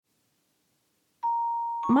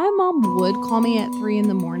My mom would call me at 3 in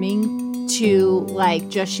the morning to like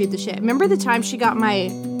just shoot the shit. Remember the time she got my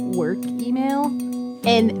work email?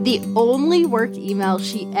 And the only work email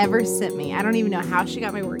she ever sent me, I don't even know how she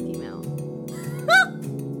got my work email,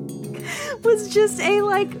 was just a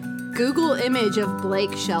like Google image of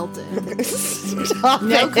Blake Shelton.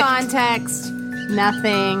 No context,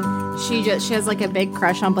 nothing. She has like a big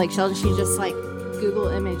crush on Blake Shelton. She just like Google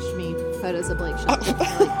imaged me photos of Blake Shelton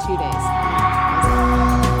for like 2 days.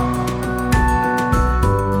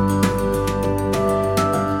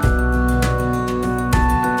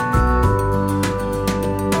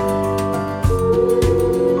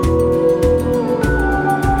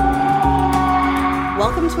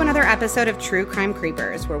 Welcome to another episode of True Crime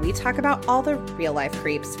Creepers, where we talk about all the real-life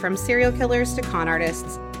creeps, from serial killers to con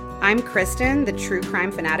artists. I'm Kristen, the true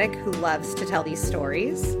crime fanatic who loves to tell these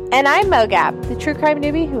stories. And I'm Mogab, the true crime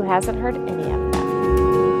newbie who hasn't heard any of them.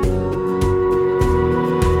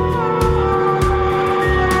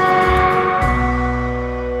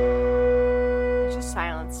 I just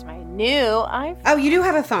silenced my new iPhone. Oh, you do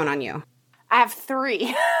have a phone on you. I have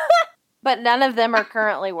 3. But none of them are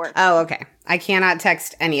currently working. Oh, okay. I cannot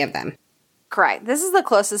text any of them. Correct. This is the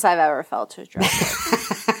closest I've ever felt to a drug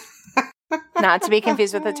addict. Not to be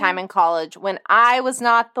confused with the time in college when I was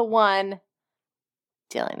not the one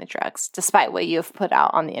dealing the drugs, despite what you have put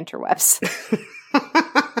out on the interwebs.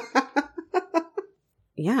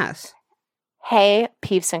 Yes. Hey,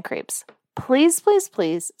 peeps and creeps. Please, please,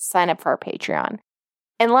 please sign up for our Patreon.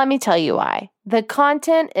 And let me tell you why. The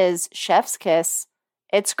content is chef's kiss.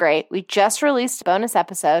 It's great. We just released a bonus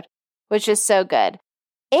episode, which is so good.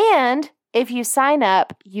 And if you sign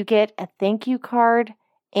up, you get a thank you card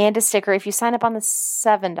and a sticker if you sign up on the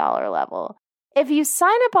 $7 level. If you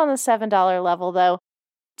sign up on the $7 level, though,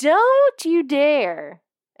 don't you dare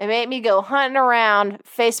and make me go hunting around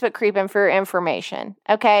Facebook creeping for your information.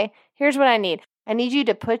 Okay? Here's what I need. I need you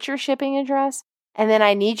to put your shipping address, and then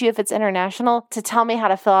I need you, if it's international, to tell me how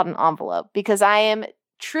to fill out an envelope, because I am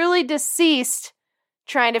truly deceased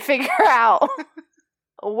trying to figure out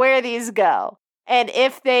where these go and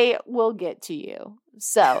if they will get to you.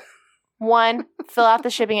 So, 1, fill out the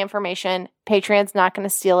shipping information. Patreon's not going to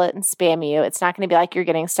steal it and spam you. It's not going to be like you're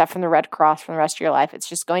getting stuff from the Red Cross for the rest of your life. It's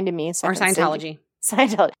just going to me. So or Scientology.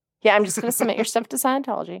 Scientology. Yeah, I'm just going to submit your stuff to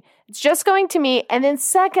Scientology. It's just going to me. And then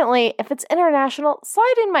secondly, if it's international,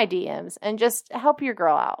 slide in my DMs and just help your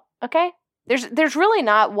girl out. Okay? There's really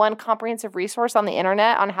not one comprehensive resource on the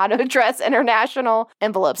internet on how to address international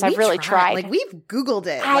envelopes. I've really tried. Like, we've Googled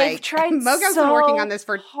it. I've tried Mogab's so been working on this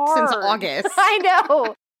since August. I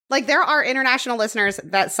know. Like, there are international listeners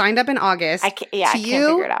that signed up in August. I can't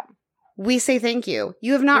figure it out. We say thank you.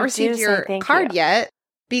 You have not received your card yet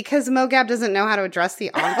because Mogab doesn't know how to address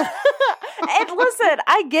the envelope. And listen,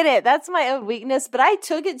 I get it. That's my own weakness, but I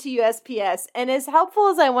took it to USPS, and as helpful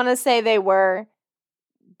as I want to say they were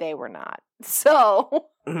not. So,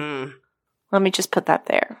 Let me just put that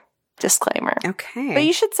there. Disclaimer. Okay. But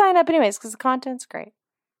you should sign up anyways because the content's great.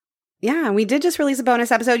 Yeah, we did just release a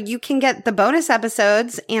bonus episode. You can get the bonus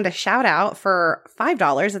episodes and a shout out for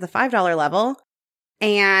 $5 at the $5 level.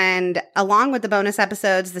 And along with the bonus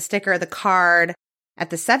episodes, the sticker, the card at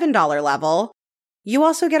the $7 level, you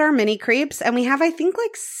also get our mini creeps. And we have, I think,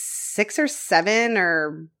 like 6 or 7,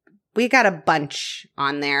 or we got a bunch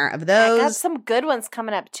on there of those. I got some good ones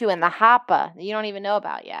coming up too in the Hoppa that you don't even know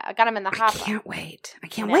about yet. I got them in the Hoppa. I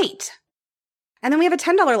can't wait. And then we have a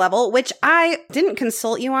 $10 level, which I didn't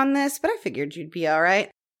consult you on this, but I figured you'd be all right.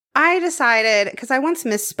 I decided, because I once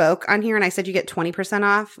misspoke on here and I said you get 20%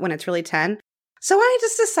 off when it's really 10. So I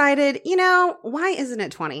just decided, why isn't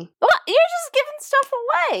it 20? Well, you're just giving stuff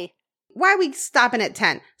away. Why are we stopping at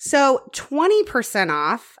 10? So 20%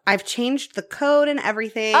 off. I've changed the code and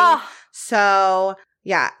everything. Oh. So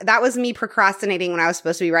yeah, that was me procrastinating when I was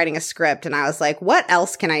supposed to be writing a script. And I was like, what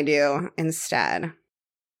else can I do instead?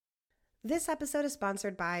 This episode is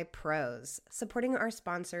sponsored by Prose. Supporting our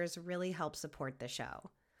sponsors really helps support the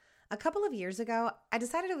show. A couple of years ago, I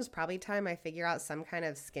decided it was probably time I figure out some kind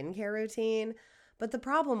of skincare routine. But the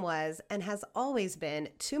problem was, and has always been,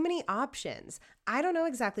 too many options. I don't know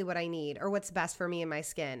exactly what I need or what's best for me and my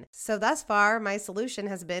skin. So thus far, my solution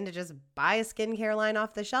has been to just buy a skincare line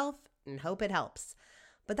off the shelf and hope it helps.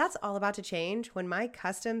 But that's all about to change when my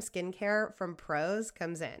custom skincare from Prose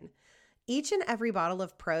comes in. Each and every bottle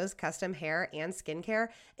of Prose custom hair and skincare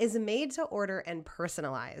is made to order and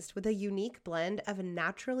personalized with a unique blend of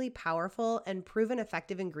naturally powerful and proven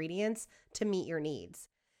effective ingredients to meet your needs.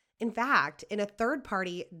 In fact, in a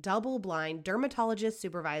third-party, double-blind,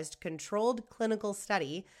 dermatologist-supervised controlled clinical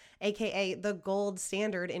study, aka the gold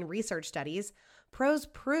standard in research studies, Prose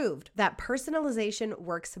proved that personalization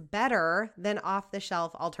works better than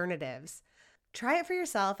off-the-shelf alternatives. Try it for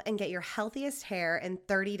yourself and get your healthiest hair in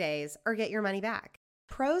 30 days or get your money back.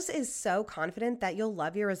 Prose is so confident that you'll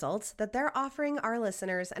love your results that they're offering our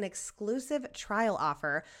listeners an exclusive trial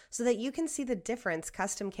offer so that you can see the difference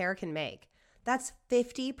custom care can make. That's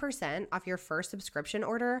 50% off your first subscription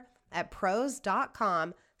order at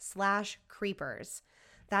prose.com/creepers.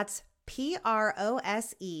 That's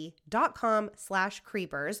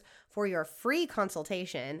prose.com/creepers for your free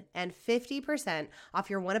consultation and 50% off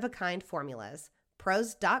your one-of-a-kind formulas.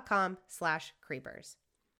 prose.com/creepers.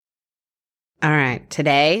 All right,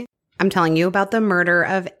 today I'm telling you about the murder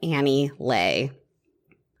of Annie Le.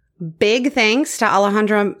 Big thanks to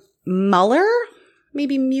Alejandra Muller,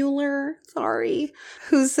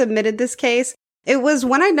 who submitted this case. It was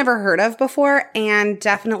one I'd never heard of before and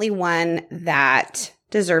definitely one that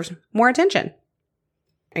deserves more attention.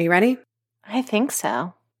 Are you ready? I think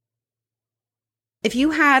so. If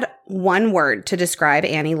you had one word to describe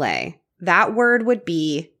Annie Le, that word would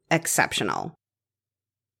be exceptional.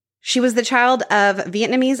 She was the child of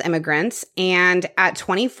Vietnamese immigrants, and at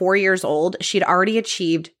 24 years old, she'd already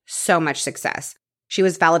achieved so much success. She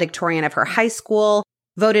was valedictorian of her high school,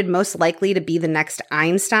 voted most likely to be the next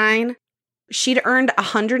Einstein. She'd earned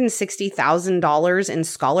 $160,000 in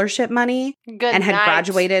scholarship money and had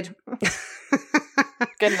graduated.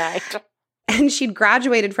 Good night. And she'd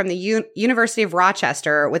graduated from the University of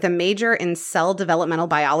Rochester with a major in cell developmental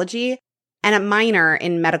biology and a minor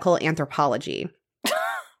in medical anthropology.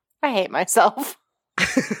 I hate myself.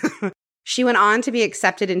 She went on to be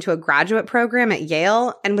accepted into a graduate program at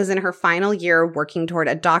Yale and was in her final year working toward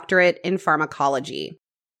a doctorate in pharmacology.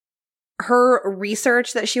 Her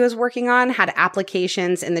research that she was working on had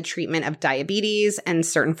applications in the treatment of diabetes and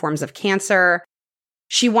certain forms of cancer.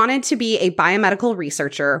 She wanted to be a biomedical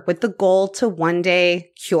researcher with the goal to one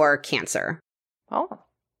day cure cancer. Oh.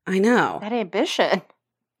 I know. That ambition.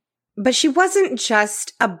 But she wasn't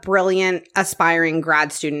just a brilliant, aspiring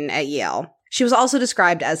grad student at Yale. She was also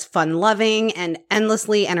described as fun-loving and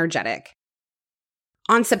endlessly energetic.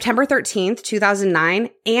 On September 13th, 2009,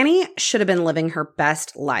 Annie should have been living her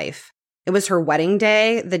best life. It was her wedding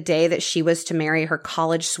day, the day that she was to marry her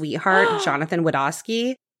college sweetheart, Jonathan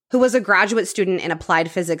Wadowski, who was a graduate student in applied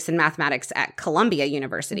physics and mathematics at Columbia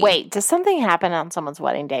University. Wait, does something happen on someone's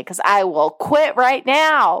wedding day? Because I will quit right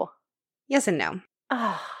now. Yes and no.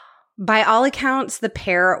 By all accounts, the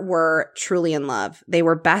pair were truly in love. They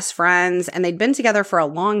were best friends, and they'd been together for a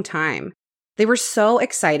long time. They were so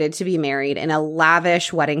excited to be married in a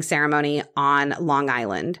lavish wedding ceremony on Long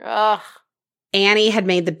Island. Ugh. Annie had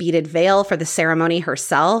made the beaded veil for the ceremony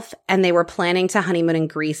herself, and they were planning to honeymoon in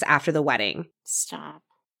Greece after the wedding. Stop.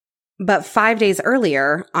 But 5 days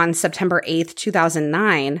earlier, on September 8th,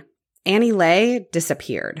 2009, Annie Le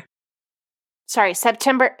disappeared. Sorry,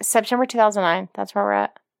 September 2009. That's where we're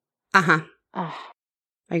at. Uh-huh. Ugh.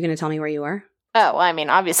 Are you going to tell me where you were? Oh, well, I mean,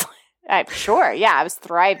 obviously. Sure. Yeah, I was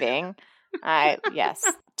thriving. Yes.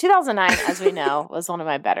 2009, as we know, was one of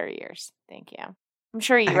my better years. Thank you. I'm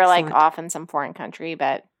sure you were like off in some foreign country,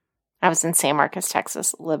 but I was in San Marcos,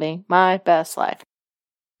 Texas, living my best life.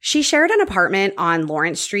 She shared an apartment on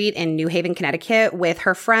Lawrence Street in New Haven, Connecticut with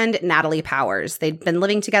her friend Natalie Powers. They'd been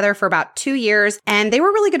living together for about 2 years, and they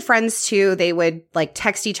were really good friends too. They would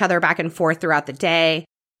text each other back and forth throughout the day.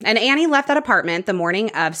 And Annie left that apartment the morning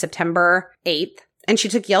of September 8th, and she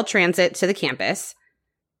took Yale Transit to the campus.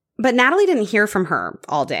 But Natalie didn't hear from her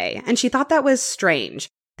all day, and she thought that was strange.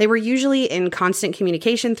 They were usually in constant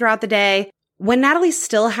communication throughout the day. When Natalie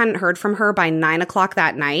still hadn't heard from her by 9 o'clock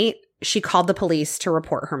that night, she called the police to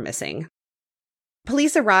report her missing.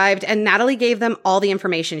 Police arrived, and Natalie gave them all the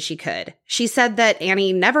information she could. She said that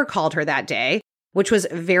Annie never called her that day, which was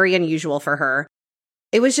very unusual for her.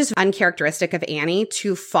 It was just uncharacteristic of Annie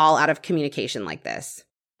to fall out of communication like this.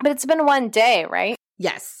 But it's been one day, right?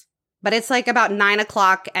 Yes. But it's about 9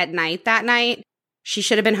 o'clock at night that night. She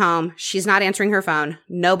should have been home. She's not answering her phone.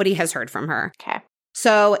 Nobody has heard from her. Okay.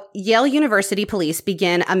 So Yale University police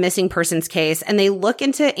begin a missing persons case, and they look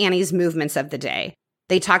into Annie's movements of the day.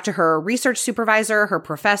 They talk to her research supervisor, her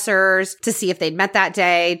professors, to see if they'd met that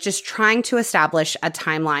day, just trying to establish a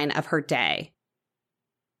timeline of her day.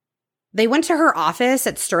 They went to her office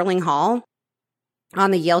at Sterling Hall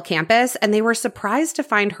on the Yale campus, and they were surprised to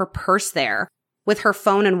find her purse there with her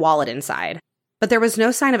phone and wallet inside. But there was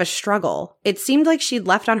no sign of a struggle. It seemed like she'd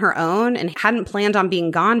left on her own and hadn't planned on being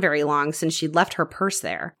gone very long since she'd left her purse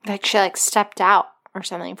there. Like she stepped out or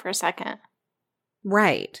something for a second.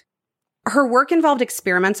 Right. Her work involved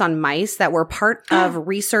experiments on mice that were part of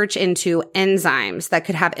research into enzymes that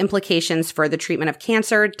could have implications for the treatment of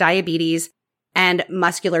cancer, diabetes, and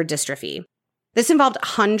muscular dystrophy. This involved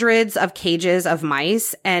hundreds of cages of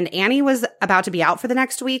mice, and Annie was about to be out for the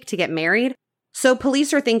next week to get married. So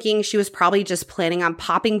police are thinking she was probably just planning on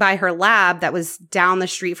popping by her lab that was down the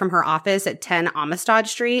street from her office at 10 Amistad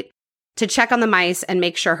Street to check on the mice and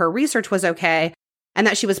make sure her research was okay, and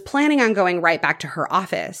that she was planning on going right back to her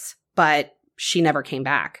office. But she never came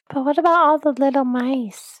back. But what about all the little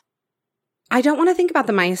mice? I don't want to think about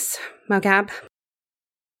the mice, Mocap.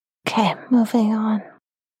 Okay, moving on.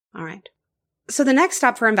 All right. So the next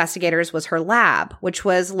stop for investigators was her lab, which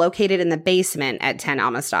was located in the basement at 10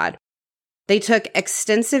 Amistad. They took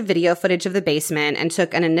extensive video footage of the basement and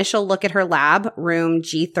took an initial look at her lab, room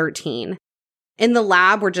G13. In the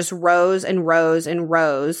lab were just rows and rows and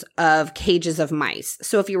rows of cages of mice.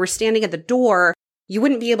 So if you were standing at the door, you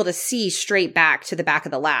wouldn't be able to see straight back to the back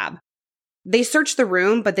of the lab. They searched the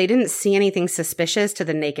room, but they didn't see anything suspicious to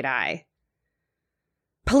the naked eye.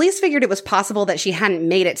 Police figured it was possible that she hadn't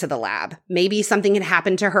made it to the lab. Maybe something had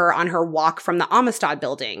happened to her on her walk from the Amistad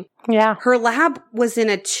building. Yeah. Her lab was in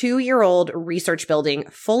a 2-year-old research building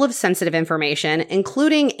full of sensitive information,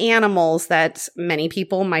 including animals that many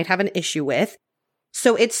people might have an issue with.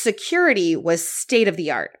 So its security was state of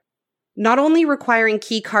the art, not only requiring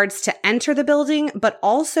key cards to enter the building, but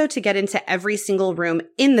also to get into every single room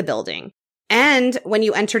in the building. And when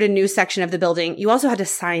you entered a new section of the building, you also had to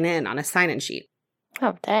sign in on a sign-in sheet.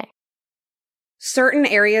 Oh, dang. Certain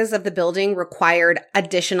areas of the building required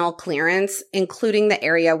additional clearance, including the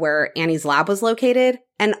area where Annie's lab was located,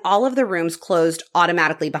 and all of the rooms closed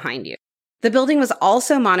automatically behind you. The building was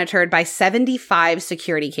also monitored by 75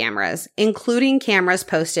 security cameras, including cameras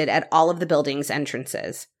posted at all of the building's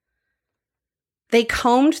entrances. They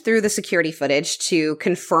combed through the security footage to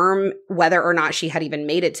confirm whether or not she had even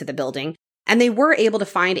made it to the building, and they were able to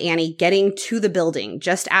find Annie getting to the building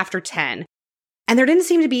just after 10. And there didn't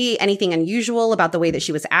seem to be anything unusual about the way that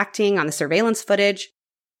she was acting on the surveillance footage.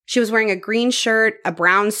 She was wearing a green shirt, a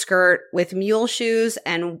brown skirt with mule shoes,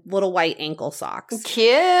 and little white ankle socks.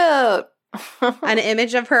 Cute. An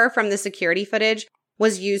image of her from the security footage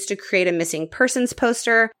was used to create a missing persons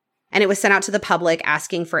poster, and it was sent out to the public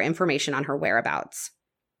asking for information on her whereabouts.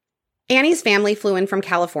 Annie's family flew in from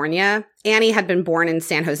California. Annie had been born in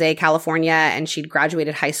San Jose, California, and she'd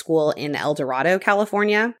graduated high school in El Dorado,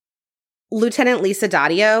 California. Lieutenant Lisa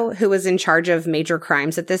Daddio, who was in charge of major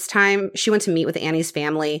crimes at this time, she went to meet with Annie's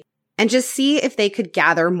family and just see if they could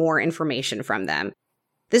gather more information from them.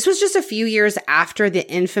 This was just a few years after the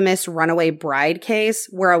infamous runaway bride case,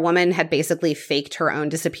 where a woman had basically faked her own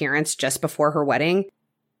disappearance just before her wedding.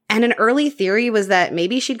 And an early theory was that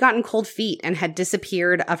maybe she'd gotten cold feet and had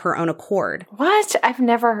disappeared of her own accord. What? I've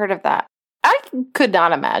never heard of that. I could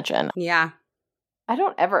not imagine. Yeah.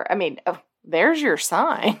 There's your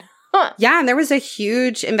sign. Huh. Yeah, and there was a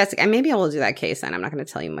huge investigation. Maybe I will do that case then. I'm not going to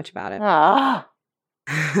tell you much about it.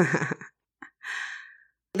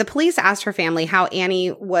 The police asked her family how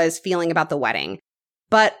Annie was feeling about the wedding,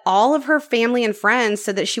 but all of her family and friends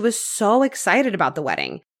said that she was so excited about the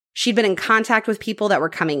wedding. She'd been in contact with people that were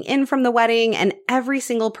coming in from the wedding, and every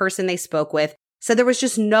single person they spoke with said there was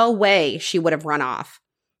just no way she would have run off.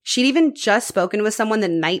 She'd even just spoken with someone the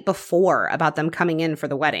night before about them coming in for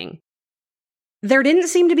the wedding. There didn't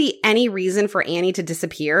seem to be any reason for Annie to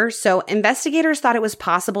disappear, so investigators thought it was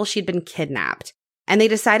possible she'd been kidnapped, and they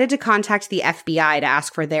decided to contact the FBI to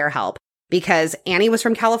ask for their help because Annie was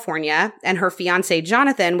from California and her fiancé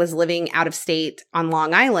Jonathan was living out of state on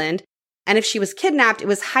Long Island, and if she was kidnapped, it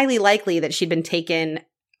was highly likely that she'd been taken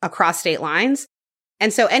across state lines,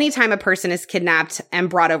 and so anytime a person is kidnapped and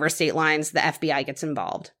brought over state lines, the FBI gets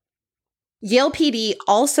involved. Yale PD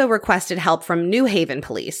also requested help from New Haven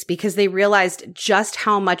police because they realized just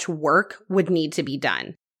how much work would need to be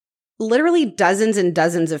done. Literally dozens and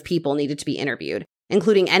dozens of people needed to be interviewed,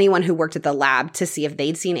 including anyone who worked at the lab to see if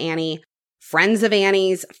they'd seen Annie, friends of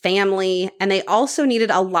Annie's, family, and they also needed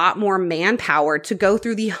a lot more manpower to go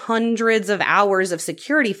through the hundreds of hours of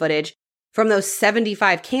security footage from those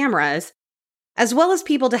 75 cameras, as well as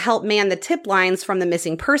people to help man the tip lines from the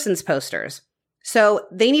missing persons posters. So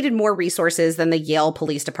they needed more resources than the Yale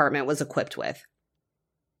Police Department was equipped with.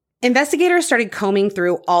 Investigators started combing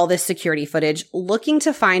through all this security footage, looking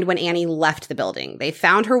to find when Annie left the building. They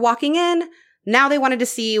found her walking in. Now they wanted to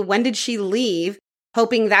see when did she leave,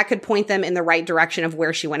 hoping that could point them in the right direction of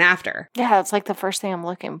where she went after. Yeah, that's like the first thing I'm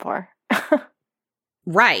looking for.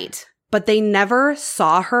 Right. But they never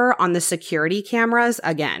saw her on the security cameras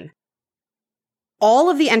again.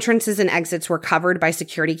 All of the entrances and exits were covered by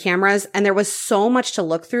security cameras, and there was so much to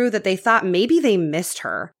look through that they thought maybe they missed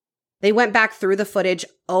her. They went back through the footage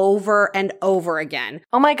over and over again.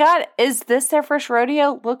 Oh my God, is this their first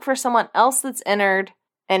rodeo? Look for someone else that's entered.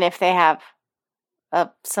 And if they have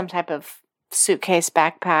some type of suitcase,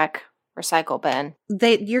 backpack, recycle bin.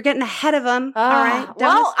 You're getting ahead of them. All right.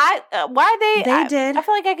 Well, why they? They did. I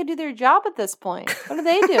feel like I could do their job at this point. What are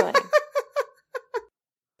they doing?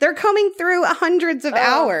 They're combing through hundreds of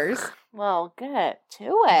hours. Well, get to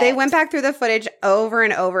it. They went back through the footage over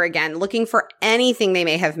and over again, looking for anything they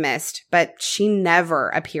may have missed, but she never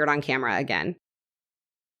appeared on camera again.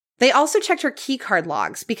 They also checked her keycard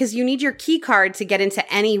logs because you need your keycard to get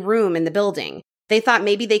into any room in the building. They thought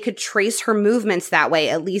maybe they could trace her movements that way,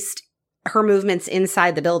 at least her movements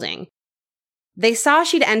inside the building. They saw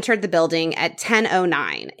she'd entered the building at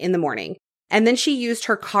 10:09 in the morning, and then she used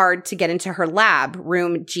her card to get into her lab,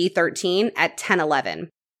 room G13, at 10:11.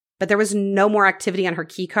 But there was no more activity on her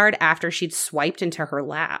keycard after she'd swiped into her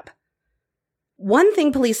lab. One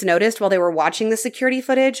thing police noticed while they were watching the security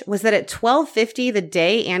footage was that at 12:50, the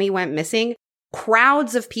day Annie went missing,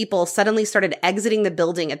 crowds of people suddenly started exiting the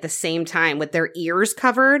building at the same time with their ears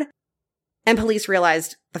covered. And police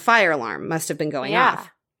realized the fire alarm must have been going off.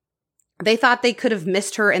 They thought they could have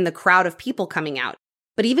missed her in the crowd of people coming out.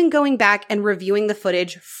 But even going back and reviewing the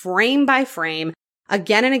footage frame by frame,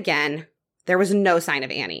 again and again, there was no sign of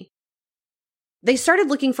Annie. They started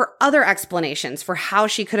looking for other explanations for how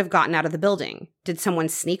she could have gotten out of the building. Did someone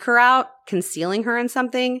sneak her out, concealing her in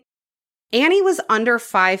something? Annie was under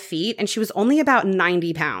 5 feet and she was only about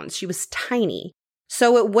 90 pounds. She was tiny.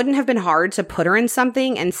 So it wouldn't have been hard to put her in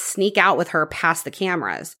something and sneak out with her past the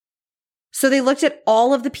cameras. So they looked at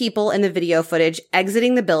all of the people in the video footage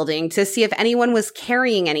exiting the building to see if anyone was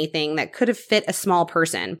carrying anything that could have fit a small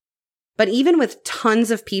person. But even with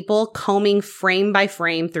tons of people combing frame by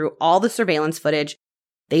frame through all the surveillance footage,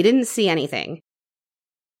 they didn't see anything.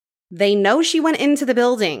 They know she went into the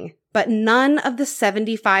building, but none of the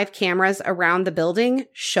 75 cameras around the building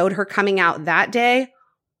showed her coming out that day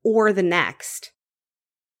or the next.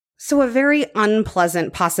 So a very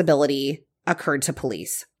unpleasant possibility occurred to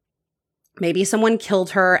police. Maybe someone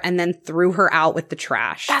killed her and then threw her out with the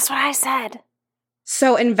trash. That's what I said.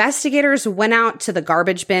 So investigators went out to the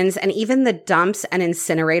garbage bins and even the dumps and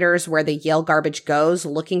incinerators where the Yale garbage goes,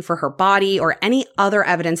 looking for her body or any other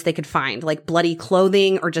evidence they could find, like bloody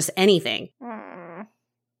clothing or just anything.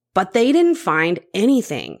 But they didn't find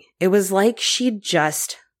anything. It was like she'd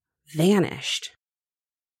just vanished.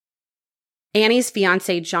 Annie's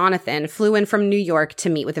fiance, Jonathan, flew in from New York to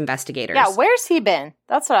meet with investigators. Yeah, where's he been?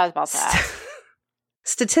 That's what I was about to ask.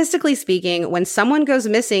 Statistically speaking, when someone goes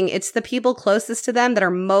missing, it's the people closest to them that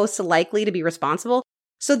are most likely to be responsible,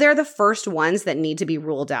 so they're the first ones that need to be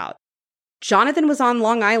ruled out. Jonathan was on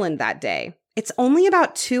Long Island that day. It's only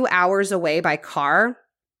about 2 hours away by car,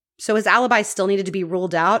 so his alibi still needed to be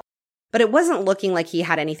ruled out, but it wasn't looking like he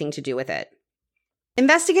had anything to do with it.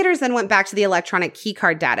 Investigators then went back to the electronic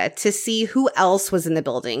keycard data to see who else was in the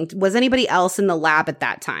building. Was anybody else in the lab at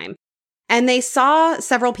that time? And they saw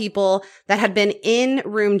several people that had been in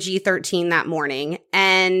room G13 that morning.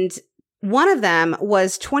 And one of them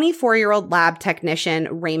was 24-year-old lab technician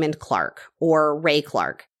Raymond Clark, or Ray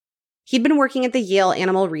Clark. He'd been working at the Yale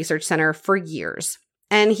Animal Research Center for years.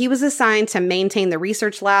 And he was assigned to maintain the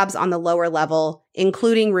research labs on the lower level,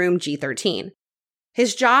 including room G13.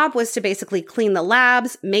 His job was to basically clean the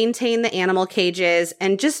labs, maintain the animal cages,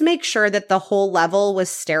 and just make sure that the whole level was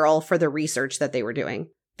sterile for the research that they were doing.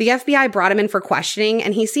 The FBI brought him in for questioning,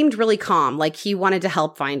 and he seemed really calm, like he wanted to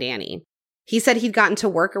help find Annie. He said he'd gotten to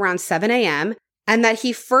work around 7 a.m., and that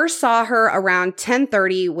he first saw her around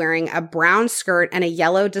 10:30 wearing a brown skirt and a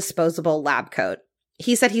yellow disposable lab coat.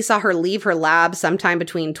 He said he saw her leave her lab sometime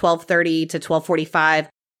between 12:30 to 12:45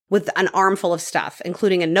 with an armful of stuff,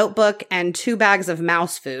 including a notebook and 2 bags of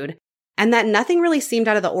mouse food, and that nothing really seemed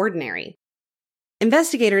out of the ordinary.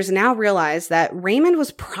 Investigators now realize that Raymond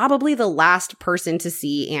was probably the last person to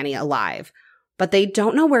see Annie alive, but they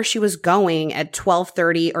don't know where she was going at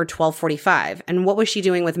 12:30 or 12:45, and what was she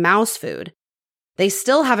doing with mouse food. They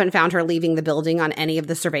still haven't found her leaving the building on any of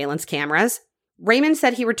the surveillance cameras. Raymond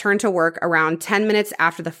said he returned to work around 10 minutes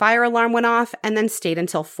after the fire alarm went off and then stayed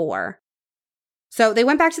until 4. So they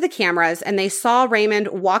went back to the cameras and they saw Raymond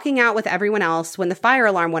walking out with everyone else when the fire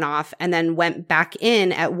alarm went off and then went back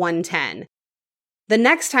in at 1:10. The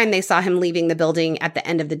next time they saw him leaving the building at the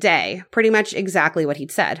end of the day, pretty much exactly what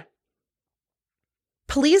he'd said.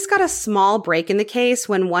 Police got a small break in the case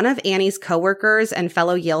when one of Annie's coworkers and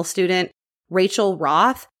fellow Yale student, Rachel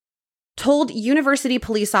Roth, told University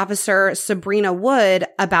police officer Sabrina Wood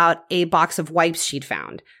about a box of wipes she'd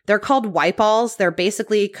found. They're called wipe-alls. They're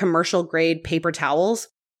basically commercial-grade paper towels.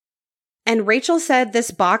 And Rachel said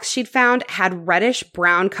this box she'd found had reddish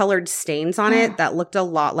brown colored stains on it that looked a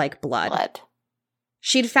lot like blood.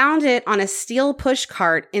 She'd found it on a steel push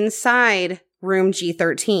cart inside room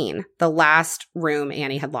G13, the last room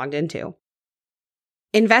Annie had logged into.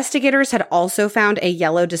 Investigators had also found a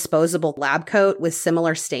yellow disposable lab coat with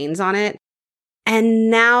similar stains on it. And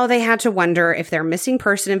now they had to wonder if their missing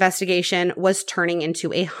person investigation was turning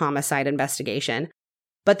into a homicide investigation.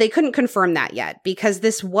 But they couldn't confirm that yet because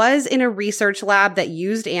this was in a research lab that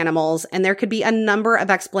used animals, and there could be a number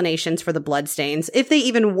of explanations for the bloodstains. If they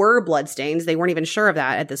even were bloodstains, they weren't even sure of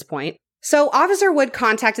that at this point. So Officer Wood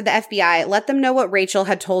contacted the FBI, let them know what Rachel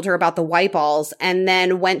had told her about the white balls, and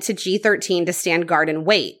then went to G13 to stand guard and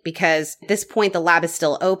wait because at this point the lab is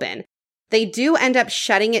still open. They do end up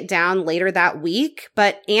shutting it down later that week,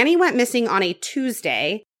 but Annie went missing on a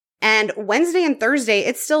Tuesday. And Wednesday and Thursday,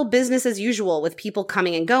 it's still business as usual with people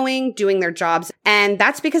coming and going, doing their jobs. And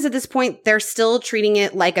that's because at this point, they're still treating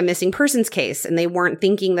it like a missing persons case. And they weren't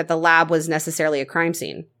thinking that the lab was necessarily a crime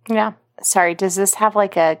scene. Yeah. Sorry, does this have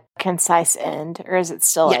like a concise end? Or is it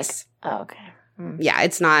still yes. Oh, okay. Yeah,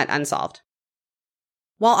 it's not unsolved.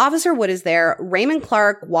 While Officer Wood is there, Raymond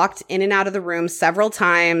Clark walked in and out of the room several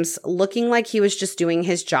times, looking like he was just doing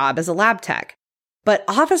his job as a lab tech. But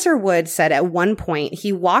Officer Wood said at one point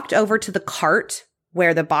he walked over to the cart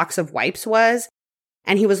where the box of wipes was,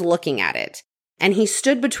 and he was looking at it. And he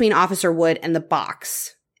stood between Officer Wood and the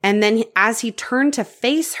box. And then as he turned to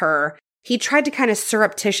face her, he tried to kind of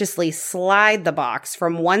surreptitiously slide the box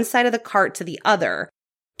from one side of the cart to the other,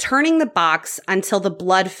 turning the box until the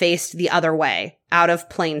blood faced the other way, out of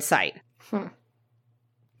plain sight.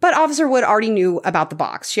 But Officer Wood already knew about the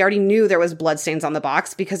box. She already knew there was bloodstains on the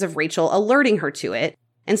box because of Rachel alerting her to it.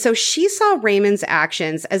 And so she saw Raymond's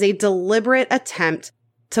actions as a deliberate attempt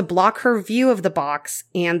to block her view of the box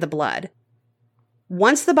and the blood.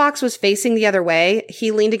 Once the box was facing the other way, he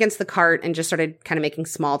leaned against the cart and just started kind of making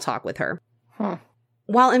small talk with her.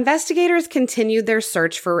 While investigators continued their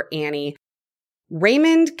search for Annie,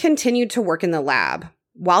 Raymond continued to work in the lab.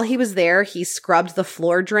 While he was there, he scrubbed the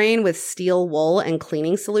floor drain with steel wool and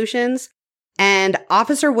cleaning solutions. And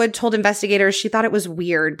Officer Wood told investigators she thought it was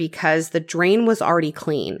weird because the drain was already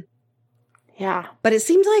clean. Yeah. But it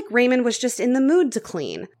seemed like Raymond was just in the mood to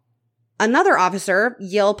clean. Another officer,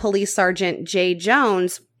 Yale Police Sergeant Jay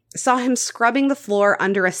Jones, saw him scrubbing the floor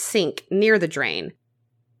under a sink near the drain.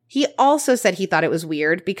 He also said he thought it was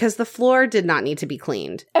weird because the floor did not need to be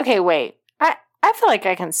cleaned. Okay, wait. I feel like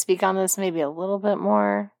I can speak on this maybe a little bit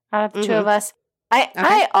more out of the two of us.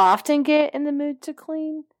 I often get in the mood to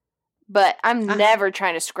clean, but I'm never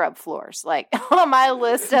trying to scrub floors. Like, on my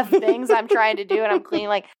list of things I'm trying to do and I'm clean,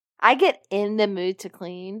 like, I get in the mood to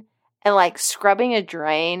clean, and, like, scrubbing a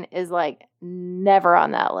drain is, like, never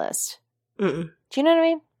on that list. Do you know what I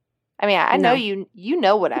mean? I mean, I know you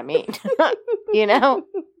know what I mean. You know?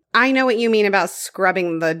 I know what you mean about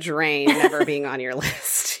scrubbing the drain never being on your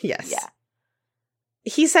list. Yes. Yeah.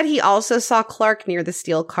 He said he also saw Clark near the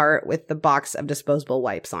steel cart with the box of disposable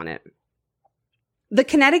wipes on it. The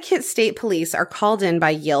Connecticut State Police are called in by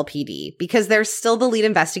Yale PD because they're still the lead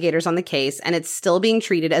investigators on the case and it's still being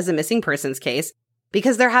treated as a missing persons case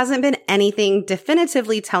because there hasn't been anything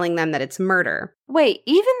definitively telling them that it's murder. Wait,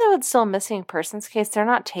 even though it's still a missing persons case, they're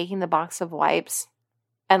not taking the box of wipes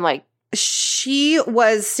and, like... She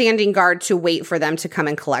was standing guard to wait for them to come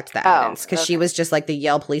and collect the evidence because she was just like the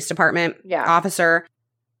Yale Police Department officer.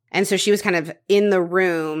 And so she was kind of in the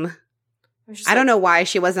room. I don't know why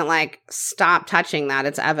she wasn't like, stop touching that.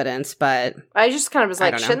 It's evidence, but... I just kind of was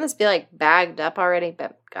like, shouldn't this be like bagged up already?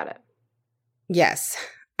 But got it. Yes.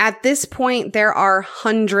 At this point, there are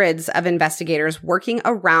hundreds of investigators working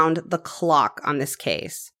around the clock on this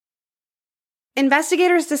case.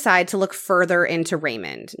 Investigators decide to look further into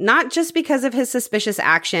Raymond, not just because of his suspicious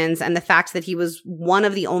actions and the fact that he was one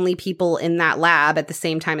of the only people in that lab at the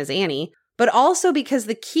same time as Annie, but also because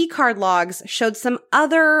the keycard logs showed some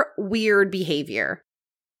other weird behavior.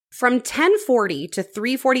 From 10:40 to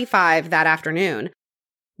 3:45 that afternoon,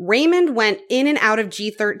 Raymond went in and out of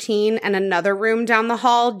G13 and another room down the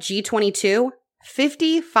hall, G22,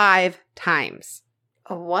 55 times.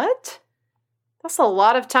 What? That's a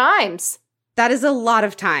lot of times. That is a lot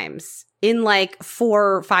of times in like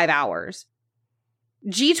 4 or 5 hours.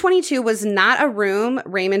 G22 was not a room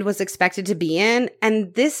Raymond was expected to be in,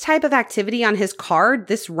 and this type of activity on his card,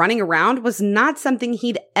 this running around, was not something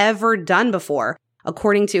he'd ever done before,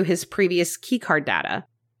 according to his previous keycard data.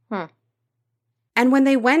 And when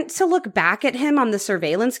they went to look back at him on the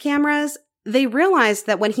surveillance cameras, they realized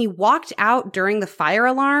that when he walked out during the fire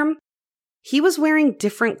alarm, he was wearing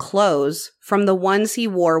different clothes from the ones he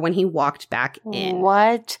wore when he walked back in.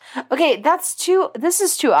 What? Okay, this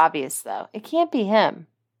is too obvious, though. It can't be him.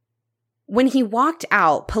 When he walked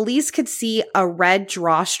out, police could see a red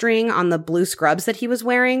drawstring on the blue scrubs that he was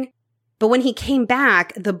wearing. But when he came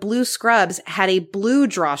back, the blue scrubs had a blue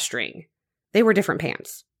drawstring. They were different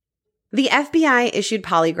pants. The FBI issued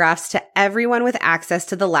polygraphs to everyone with access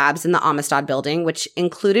to the labs in the Amistad building, which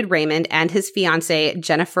included Raymond and his fiancée,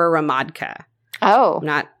 Jennifer Ramadka. Oh. I'm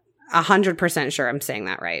not 100% sure I'm saying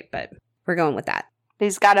that right, but we're going with that. He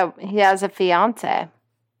has a fiancé.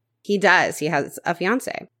 He does. He has a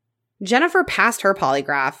fiancée. Jennifer passed her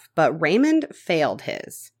polygraph, but Raymond failed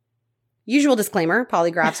his. Usual disclaimer,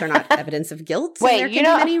 polygraphs are not evidence of guilt. Wait, there can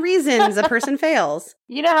be many reasons a person fails.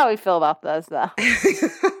 You know how we feel about those, though.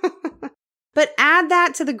 But add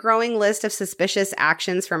that to the growing list of suspicious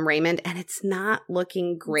actions from Raymond, and it's not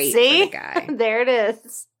looking great See? for the guy. There it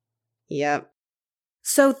is. Yep.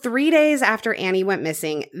 So 3 days after Annie went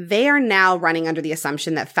missing, they are now running under the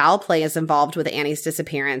assumption that foul play is involved with Annie's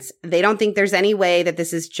disappearance. They don't think there's any way that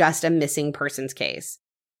this is just a missing persons case.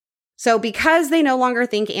 So because they no longer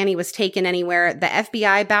think Annie was taken anywhere, the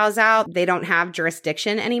FBI bows out. They don't have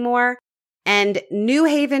jurisdiction anymore. And New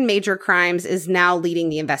Haven Major Crimes is now leading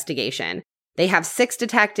the investigation. They have 6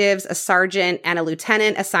 detectives, a sergeant, and a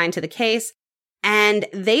lieutenant assigned to the case. And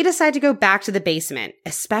they decide to go back to the basement,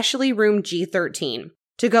 especially room G13,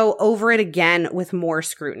 to go over it again with more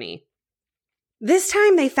scrutiny. This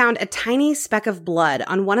time they found a tiny speck of blood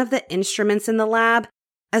on one of the instruments in the lab,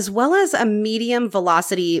 as well as a medium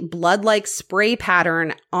velocity blood-like spray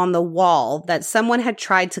pattern on the wall that someone had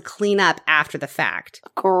tried to clean up after the fact.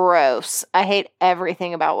 Gross. I hate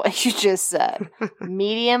everything about what you just said.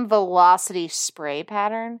 Medium velocity spray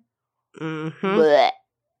pattern? Mm-hmm. Blech.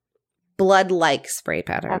 Blood-like spray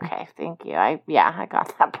pattern. Okay, thank you. I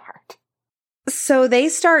got that part. So they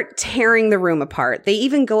start tearing the room apart. They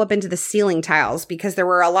even go up into the ceiling tiles because there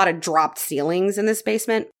were a lot of dropped ceilings in this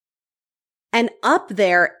basement. And up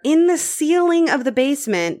there in the ceiling of the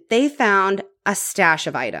basement, they found a stash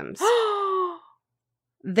of items.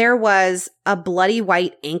 There was a bloody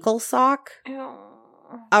white ankle sock,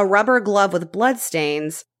 a rubber glove with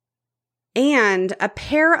bloodstains, and a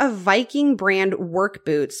pair of Viking brand work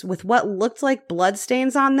boots with what looked like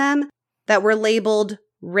bloodstains on them that were labeled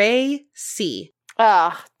Ray C.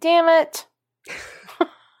 Oh, damn it.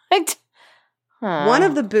 One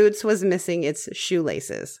of the boots was missing its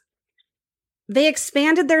shoelaces. They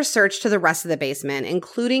expanded their search to the rest of the basement,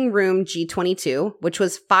 including room G22, which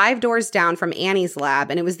was 5 doors down from Annie's lab,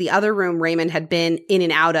 and it was the other room Raymond had been in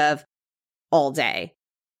and out of all day.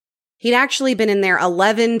 He'd actually been in there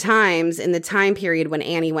 11 times in the time period when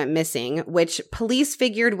Annie went missing, which police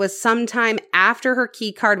figured was sometime after her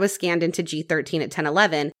key card was scanned into G13 at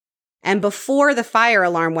 10:11, and before the fire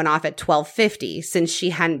alarm went off at 12:50, since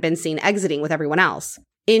she hadn't been seen exiting with everyone else.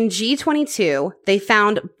 In G22, they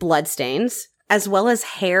found bloodstains, as well as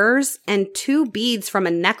hairs and 2 beads from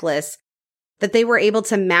a necklace that they were able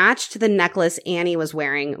to match to the necklace Annie was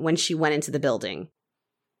wearing when she went into the building.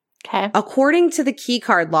 Okay. According to the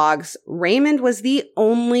keycard logs, Raymond was the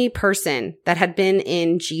only person that had been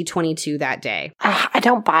in G22 that day. I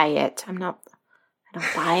don't buy it. I don't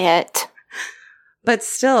buy it. But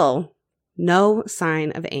still, no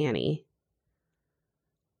sign of Annie.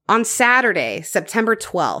 On Saturday, September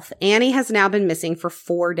 12th, Annie has now been missing for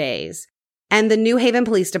 4 days. And the New Haven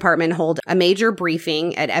Police Department hold a major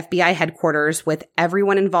briefing at FBI headquarters with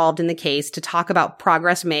everyone involved in the case to talk about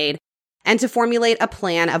progress made and to formulate a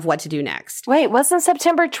plan of what to do next. Wait, wasn't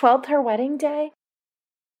September 12th her wedding day?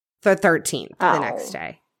 The 13th, the next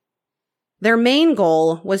day. Their main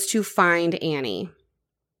goal was to find Annie.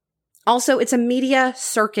 Also, it's a media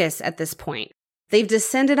circus at this point. They've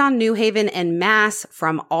descended on New Haven en masse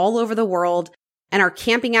from all over the world and are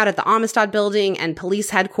camping out at the Amistad building and police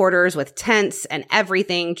headquarters with tents and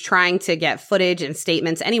everything, trying to get footage and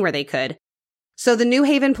statements anywhere they could. So the New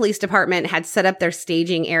Haven Police Department had set up their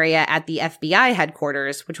staging area at the FBI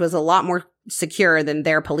headquarters, which was a lot more secure than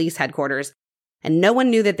their police headquarters, and no one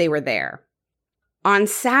knew that they were there. On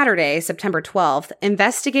Saturday, September 12th,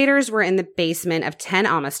 investigators were in the basement of 10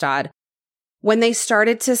 Amistad when they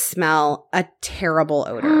started to smell a terrible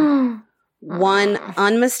odor. One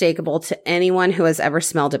unmistakable to anyone who has ever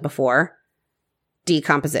smelled it before: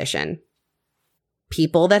 decomposition.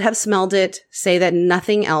 People that have smelled it say that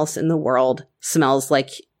nothing else in the world smells like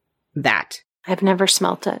that. I've never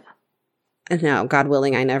smelt it. No, God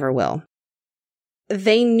willing, I never will.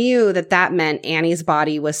 They knew that that meant Annie's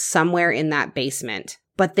body was somewhere in that basement,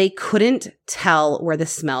 but they couldn't tell where the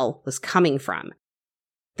smell was coming from.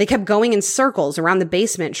 They kept going in circles around the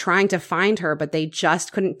basement trying to find her, but they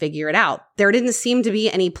just couldn't figure it out. There didn't seem to be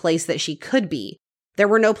any place that she could be. There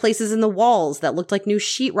were no places in the walls that looked like new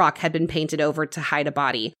sheetrock had been painted over to hide a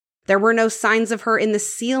body. There were no signs of her in the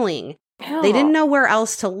ceiling. Ew. They didn't know where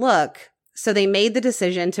else to look, so they made the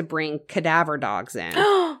decision to bring cadaver dogs in.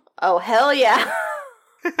 Oh, hell yeah.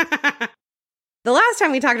 The last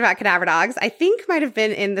time we talked about cadaver dogs, I think might have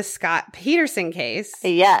been in the Scott Peterson case.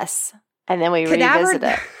 Yes. And then we revisit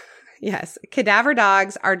it. Yes. Cadaver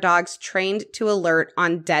dogs are dogs trained to alert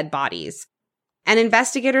on dead bodies. And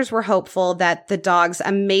investigators were hopeful that the dog's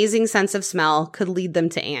amazing sense of smell could lead them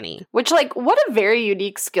to Annie. Which, like, what a very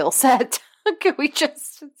unique skill set. Could we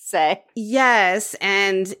just say? Yes.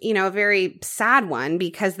 And, you know, a very sad one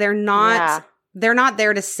because they're not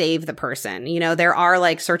there to save the person. You know, there are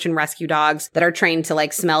like search and rescue dogs that are trained to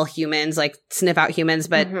like smell humans, like sniff out humans,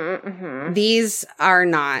 but these are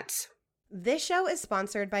not. This show is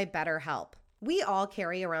sponsored by BetterHelp. We all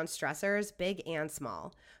carry around stressors, big and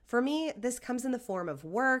small. For me, this comes in the form of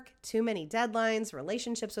work, too many deadlines,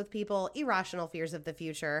 relationships with people, irrational fears of the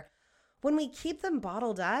future. When we keep them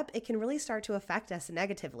bottled up, it can really start to affect us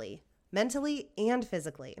negatively, mentally and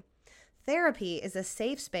physically. Therapy is a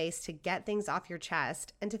safe space to get things off your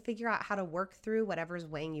chest and to figure out how to work through whatever's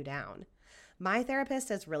weighing you down. My therapist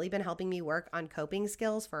has really been helping me work on coping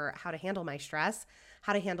skills for how to handle my stress,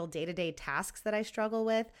 how to handle day-to-day tasks that I struggle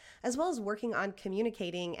with, as well as working on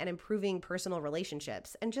communicating and improving personal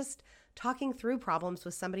relationships and just talking through problems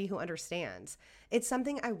with somebody who understands. It's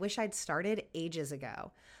something I wish I'd started ages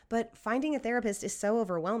ago, but finding a therapist is so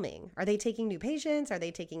overwhelming. Are they taking new patients? Are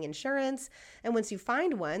they taking insurance? And once you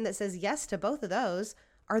find one that says yes to both of those,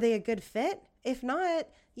 are they a good fit? If not,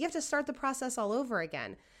 you have to start the process all over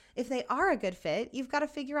again. If they are a good fit, you've got to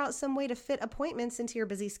figure out some way to fit appointments into your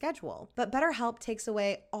busy schedule. But BetterHelp takes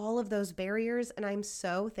away all of those barriers, and I'm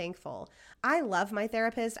so thankful. I love my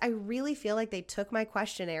therapist. I really feel like they took my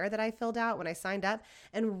questionnaire that I filled out when I signed up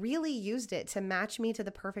and really used it to match me to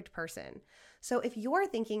the perfect person. So if you're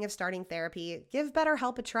thinking of starting therapy, give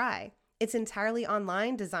BetterHelp a try. It's entirely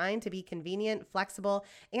online, designed to be convenient, flexible,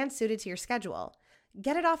 and suited to your schedule.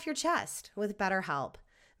 Get it off your chest with BetterHelp.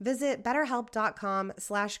 Visit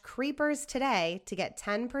BetterHelp.com/creepers today to get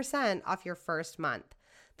 10% off your first month.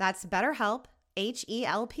 That's BetterHelp,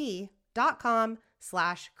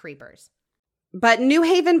 HELP.com/creepers. But New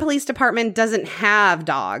Haven Police Department doesn't have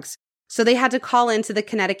dogs, so they had to call into the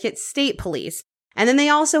Connecticut State Police. And then they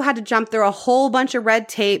also had to jump through a whole bunch of red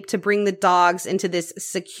tape to bring the dogs into this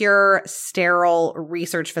secure, sterile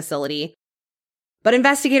research facility. But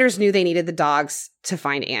investigators knew they needed the dogs to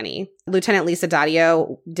find Annie. Lieutenant Lisa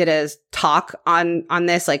Daddio did a talk on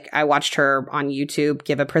this. Like, I watched her on YouTube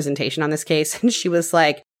give a presentation on this case, and she was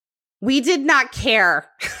like, we did not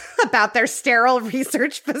care about their sterile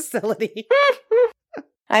research facility.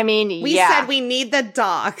 I mean, we said we need the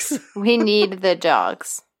dogs. We need the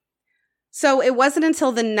dogs. So it wasn't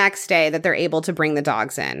until the next day that they're able to bring the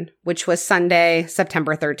dogs in, which was Sunday,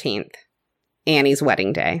 September 13th, Annie's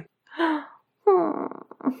wedding day.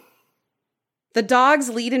 The dogs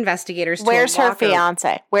lead investigators to Where's a her locker.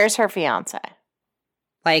 fiance? Where's her fiance?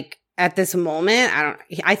 Like, at this moment,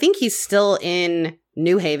 I think he's still in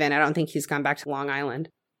New Haven. I don't think he's gone back to Long Island.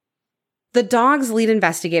 The dogs lead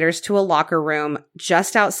investigators to a locker room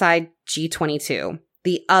just outside G22,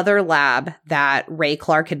 the other lab that Ray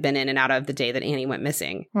Clark had been in and out of the day that Annie went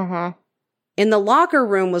missing. Mm-hmm. In the locker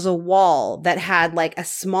room was a wall that had like a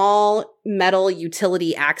small metal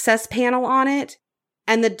utility access panel on it,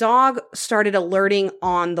 and the dog started alerting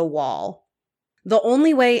on the wall. The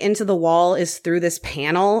only way into the wall is through this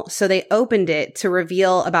panel, so they opened it to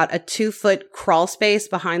reveal about a 2-foot crawl space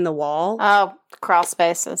behind the wall. Oh, crawl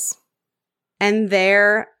spaces. And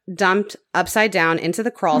there, dumped upside down into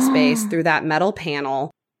the crawl space through that metal panel,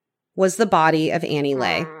 was the body of Annie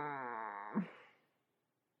Lay.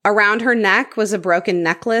 Around her neck was a broken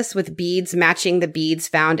necklace with beads matching the beads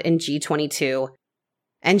found in G22.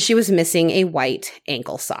 And she was missing a white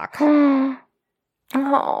ankle sock. Oh,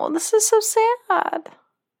 this is so sad.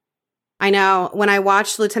 I know. When I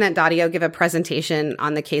watched Lieutenant Daddio give a presentation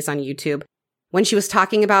on the case on YouTube, when she was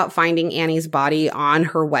talking about finding Annie's body on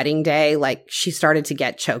her wedding day, like, she started to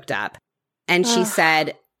get choked up. And she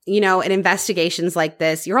said, you know, in investigations like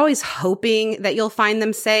this, you're always hoping that you'll find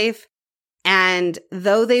them safe. And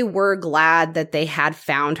though they were glad that they had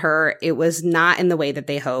found her, it was not in the way that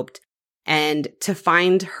they hoped. And to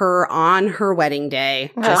find her on her wedding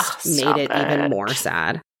day just made it even more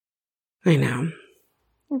sad. I know.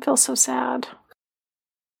 I feel so sad.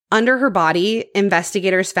 Under her body,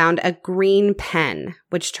 investigators found a green pen,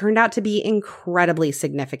 which turned out to be incredibly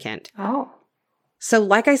significant. Oh. So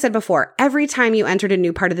like I said before, every time you entered a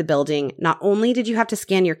new part of the building, not only did you have to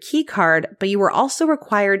scan your key card, but you were also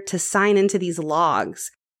required to sign into these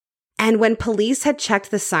logs. And when police had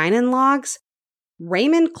checked the sign-in logs,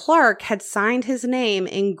 Raymond Clark had signed his name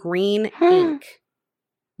in green ink.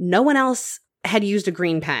 No one else had used a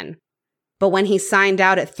green pen. But when he signed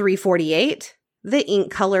out at 3:48, the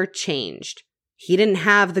ink color changed. He didn't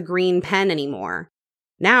have the green pen anymore.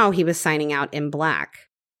 Now he was signing out in black.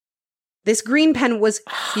 This green pen was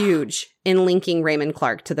huge in linking Raymond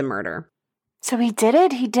Clark to the murder. So he did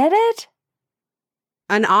it? He did it?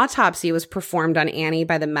 An autopsy was performed on Annie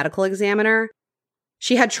by the medical examiner.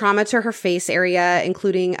 She had trauma to her face area,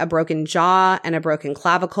 including a broken jaw and a broken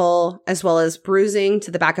clavicle, as well as bruising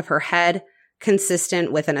to the back of her head,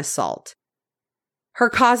 consistent with an assault. Her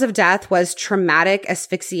cause of death was traumatic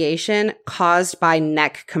asphyxiation caused by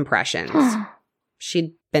neck compressions.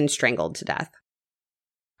 She'd been strangled to death.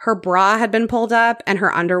 Her bra had been pulled up and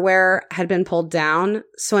her underwear had been pulled down,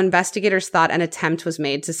 so investigators thought an attempt was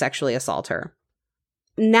made to sexually assault her.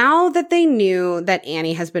 Now that they knew that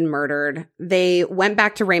Annie has been murdered, they went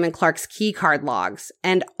back to Raymond Clark's key card logs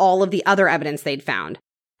and all of the other evidence they'd found,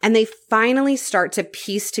 and they finally start to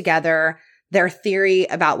piece together their theory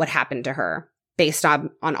about what happened to her based on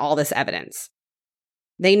all this evidence.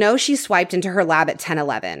 They know she swiped into her lab at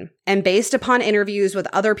 10:11, and based upon interviews with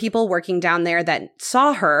other people working down there that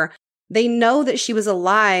saw her, they know that she was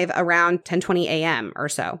alive around 10:20 a.m. or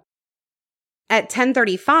so. At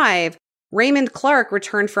 10:35, Raymond Clark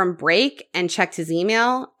returned from break and checked his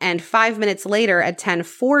email, and 5 minutes later at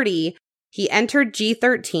 10:40, he entered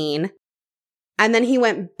G13, and then he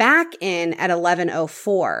went back in at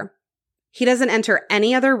 11:04. He doesn't enter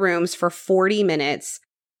any other rooms for 40 minutes,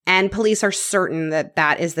 and police are certain that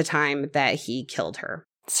that is the time that he killed her.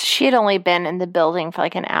 She had only been in the building for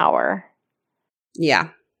like an hour.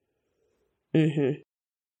 Yeah.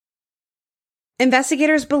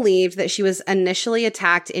 Investigators believed that she was initially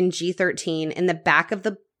attacked in G13 in the back of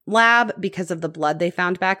the lab because of the blood they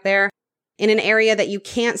found back there, in an area that you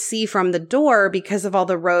can't see from the door because of all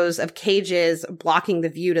the rows of cages blocking the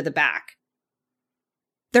view to the back.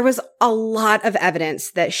 There was a lot of evidence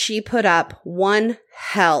that she put up one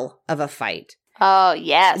hell of a fight. Oh,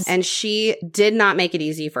 yes. And she did not make it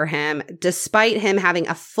easy for him, despite him having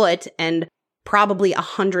a foot and probably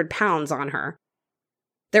 100 pounds on her.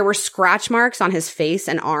 There were scratch marks on his face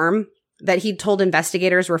and arm that he'd told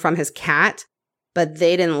investigators were from his cat, but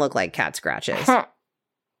they didn't look like cat scratches.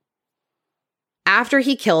 After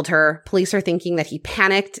he killed her, police are thinking that he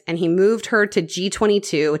panicked and he moved her to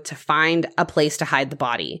G22 to find a place to hide the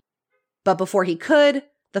body. But before he could,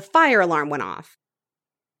 the fire alarm went off.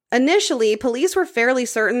 Initially, police were fairly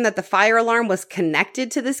certain that the fire alarm was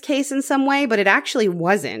connected to this case in some way, but it actually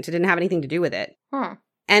wasn't. It didn't have anything to do with it.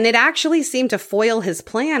 And it actually seemed to foil his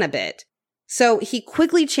plan a bit. So he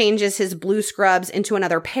quickly changes his blue scrubs into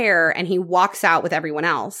another pair and he walks out with everyone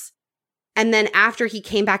else. And then after he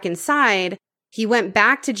came back inside, he went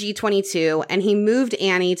back to G22 and he moved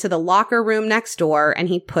Annie to the locker room next door and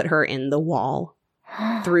he put her in the wall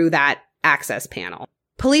through that access panel.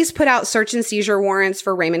 Police put out search and seizure warrants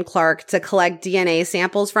for Raymond Clark to collect DNA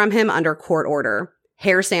samples from him under court order.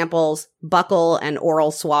 Hair samples, buccal and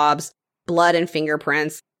oral swabs, blood and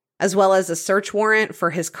fingerprints, as well as a search warrant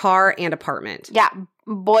for his car and apartment. Yeah,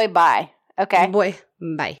 boy, bye. Okay. Boy,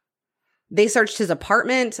 bye. They searched his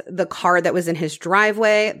apartment, the car that was in his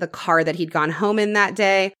driveway, the car that he'd gone home in that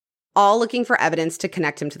day, all looking for evidence to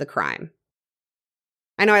connect him to the crime.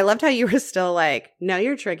 I know, I loved how you were still like, no,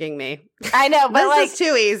 you're tricking me. I know, but this is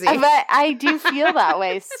too easy. But I do feel that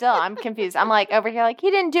way still. I'm confused. I'm like over here like, he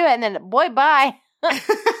didn't do it, and then, boy, bye.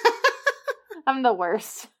 I'm the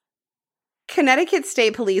worst. Connecticut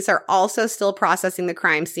State Police are also still processing the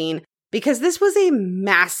crime scene because this was a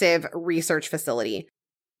massive research facility.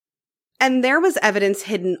 And there was evidence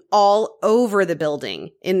hidden all over the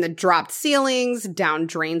building, in the dropped ceilings, down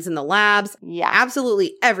drains in the labs,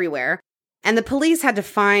 absolutely everywhere. And the police had to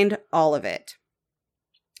find all of it.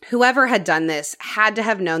 Whoever had done this had to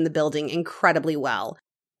have known the building incredibly well.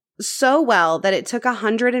 So well that it took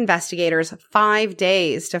 100 investigators 5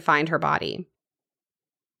 days to find her body.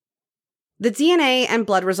 The DNA and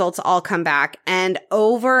blood results all come back, and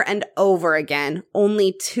over again,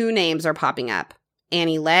 only 2 names are popping up: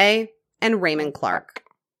 Annie Lay and Raymond Clark.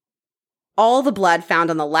 All the blood found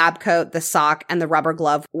on the lab coat, the sock, and the rubber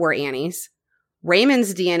glove were Annie's.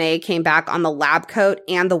 Raymond's DNA came back on the lab coat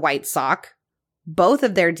and the white sock. Both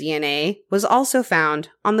of their DNA was also found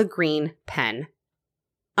on the green pen.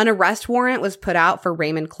 An arrest warrant was put out for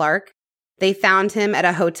Raymond Clark. They found him at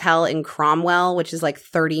a hotel in Cromwell, which is like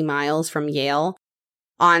 30 miles from Yale.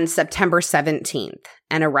 on September 17th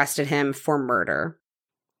and arrested him for murder.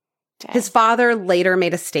 Dang. His father later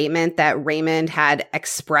made a statement that Raymond had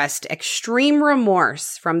expressed extreme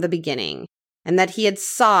remorse from the beginning and that he had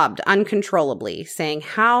sobbed uncontrollably, saying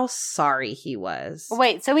how sorry he was.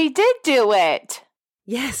 Wait, so he did do it.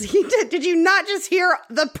 Yes, he did. Did you not just hear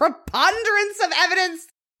the preponderance of evidence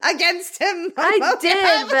against him? I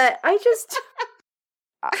did, but I just...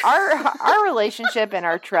 Our relationship and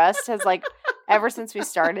our trust has, like, ever since we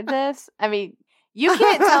started this, I mean, you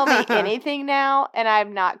can't tell me anything now, and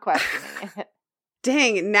I'm not questioning it.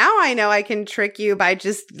 Dang, now I know I can trick you by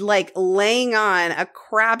just, like, laying on a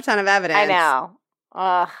crap ton of evidence. I know.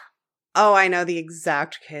 Ugh. Oh, I know the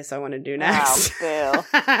exact case I want to do next. Oh,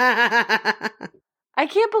 boo. I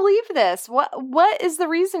can't believe this. What is the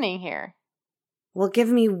reasoning here? Well, give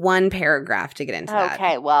me one paragraph to get into that.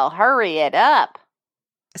 Okay, well, hurry it up.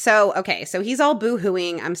 So he's all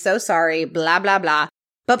boo-hooing. I'm so sorry, blah, blah, blah.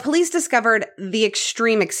 But police discovered the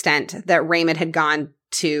extreme extent that Raymond had gone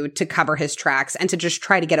to cover his tracks and to just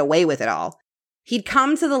try to get away with it all. He'd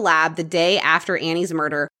come to the lab the day after Annie's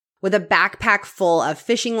murder with a backpack full of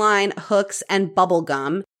fishing line, hooks, and bubble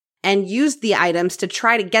gum, and used the items to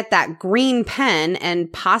try to get that green pen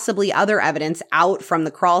and possibly other evidence out from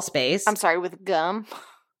the crawl space. I'm sorry, with gum?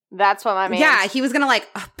 That's what my man... Yeah, he was going to, like,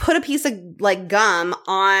 put a piece of, like, gum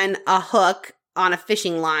on a hook on a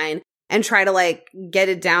fishing line and try to, like, get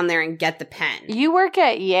it down there and get the pen. You work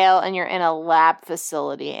at Yale and you're in a lab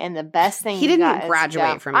facility, and the best thing he you got didn't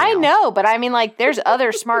graduate is from Yale. I know, but I mean, like, there's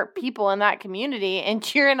other smart people in that community,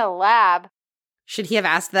 and you're in a lab. Should he have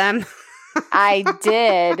asked them? I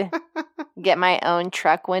did get my own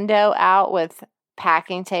truck window out with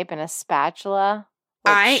packing tape and a spatula.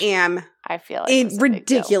 I feel like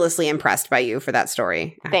ridiculously impressed by you for that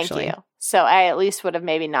story. Actually. Thank you. So I at least would have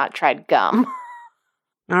maybe not tried gum.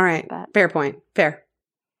 All right. Fair point. Fair.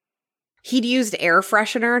 He'd used air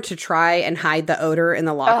freshener to try and hide the odor in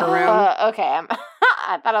the locker room. Okay.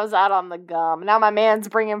 I thought I was out on the gum. Now my man's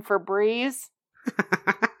bringing Febreze.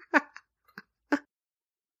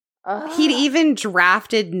 He'd even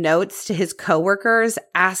drafted notes to his coworkers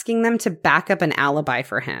asking them to back up an alibi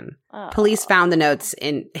for him. Police found the notes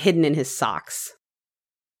hidden in his socks.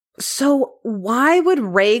 So why would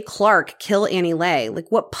Ray Clark kill Annie Le? Like,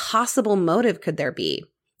 what possible motive could there be?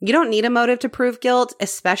 You don't need a motive to prove guilt,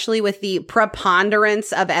 especially with the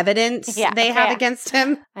preponderance of evidence they have against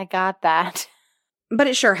him. I got that. But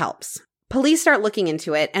it sure helps. Police start looking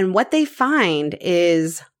into it, and what they find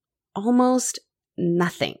is almost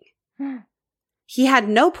nothing. He had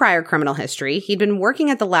no prior criminal history. He'd been working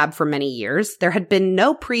at the lab for many years. There had been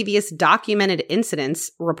no previous documented incidents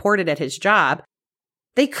reported at his job.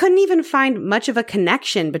 They couldn't even find much of a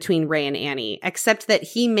connection between Ray and Annie, except that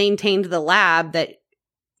he maintained the lab that,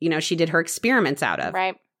 she did her experiments out of.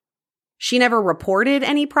 Right. She never reported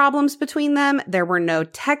any problems between them. There were no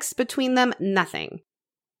texts between them, nothing.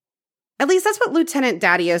 At least that's what Lieutenant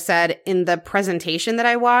Daddio said in the presentation that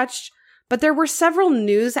I watched. But there were several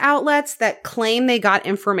news outlets that claim they got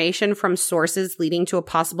information from sources leading to a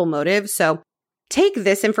possible motive. So take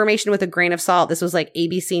this information with a grain of salt. This was like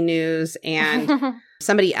ABC News and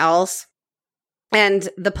somebody else. And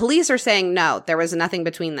the police are saying, no, there was nothing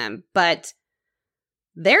between them. But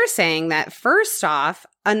they're saying that, first off,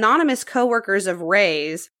 anonymous coworkers of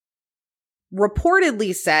Ray's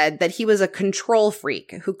reportedly said that he was a control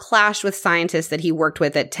freak who clashed with scientists that he worked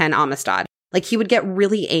with at 10 Amistad. Like, he would get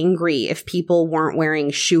really angry if people weren't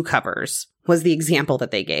wearing shoe covers, was the example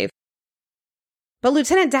that they gave. But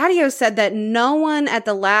Lieutenant Daddio said that no one at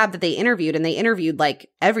the lab that they interviewed, and they interviewed, like,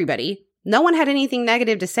 everybody, no one had anything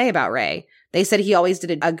negative to say about Ray. They said he always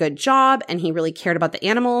did a good job, and he really cared about the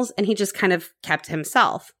animals, and he just kind of kept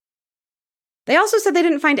himself. They also said they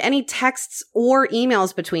didn't find any texts or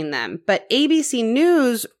emails between them, but ABC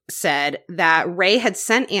News said that Ray had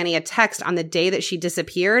sent Annie a text on the day that she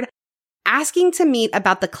disappeared, asking to meet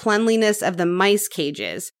about the cleanliness of the mice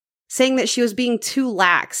cages, saying that she was being too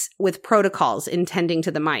lax with protocols in tending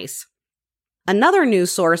to the mice. Another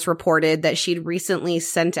news source reported that she'd recently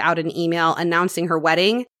sent out an email announcing her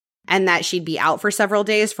wedding and that she'd be out for several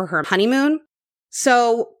days for her honeymoon.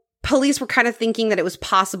 So police were kind of thinking that it was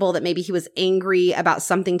possible that maybe he was angry about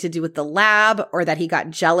something to do with the lab, or that he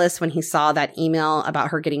got jealous when he saw that email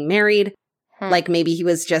about her getting married. Like, maybe he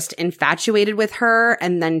was just infatuated with her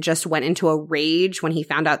and then just went into a rage when he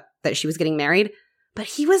found out that she was getting married. But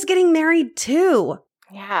he was getting married too.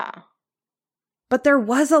 Yeah. But there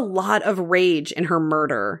was a lot of rage in her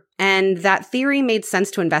murder, and that theory made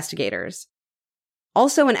sense to investigators.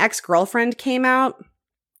 Also, an ex-girlfriend came out,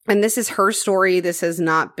 and this is her story. This has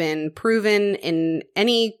not been proven in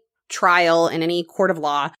any trial in any court of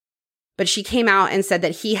law. But she came out and said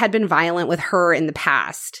that he had been violent with her in the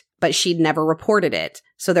past, but she'd never reported it.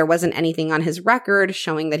 So there wasn't anything on his record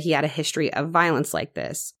showing that he had a history of violence like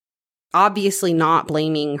this. Obviously not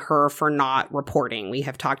blaming her for not reporting. We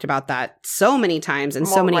have talked about that so many times in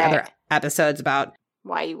so many other episodes about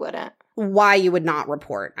why you wouldn't. Why you would not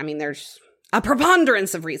report. I mean, there's a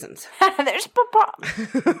preponderance of reasons.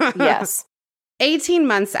 Yes. 18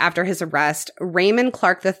 months after his arrest, Raymond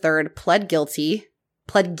Clark III pled guilty.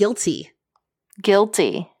 Guilty.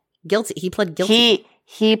 He pled guilty.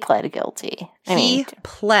 He pled guilty. He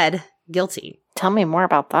pled guilty. Tell me more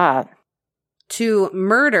about that. To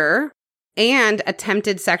murder and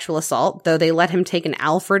attempted sexual assault, though they let him take an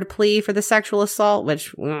Alford plea for the sexual assault, which,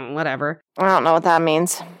 whatever. I don't know what that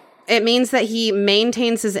means. It means that he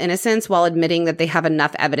maintains his innocence while admitting that they have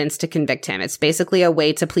enough evidence to convict him. It's basically a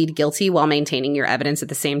way to plead guilty while maintaining your evidence at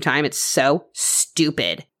the same time. It's so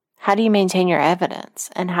stupid. How do you maintain your evidence?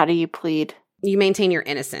 And how do you plead? You maintain your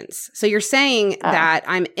innocence. So you're saying that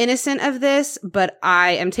I'm innocent of this, but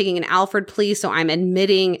I am taking an Alford plea, so I'm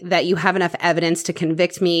admitting that you have enough evidence to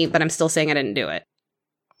convict me, but I'm still saying I didn't do it.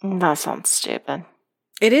 That sounds stupid.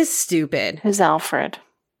 It is stupid. Who's Alfred?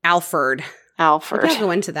 Alford. Maybe I'll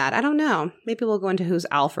go into that. I don't know. Maybe we'll go into who's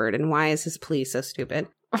Alford and why is his plea so stupid.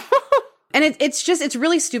 And it's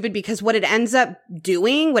really stupid because what it ends up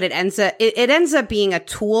doing, it ends up being a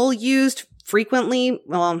tool used frequently.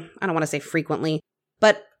 Well, I don't want to say frequently,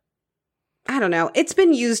 but I don't know. It's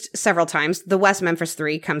been used several times. The West Memphis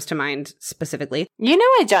 3 comes to mind specifically. You know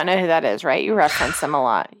I don't know who that is, right? You reference them a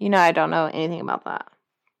lot. You know I don't know anything about that.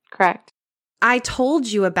 Correct? I told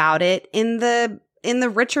you about it in the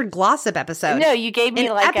Richard Glossop episode. No, you gave me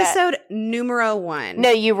episode numero 1. No,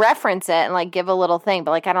 you reference it and give a little thing,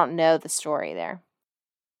 but I don't know the story there.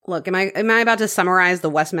 Look, am I about to summarize the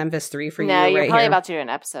West Memphis 3 for you? No, you're right probably here? about to do an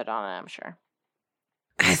episode on it, I'm sure.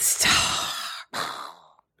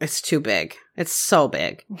 It's too big. It's so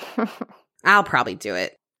big. I'll probably do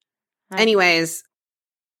it. Anyways,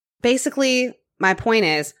 basically, my point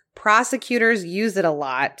is prosecutors use it a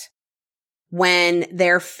lot when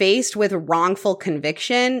they're faced with wrongful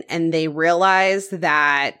conviction and they realize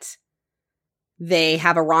that they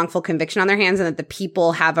have a wrongful conviction on their hands and that the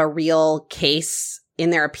people have a real case in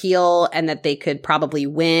their appeal and that they could probably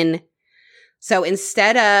win. So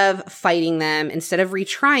instead of fighting them, instead of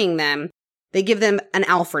retrying them, they give them an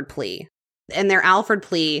Alford plea. And their Alford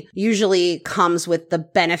plea usually comes with the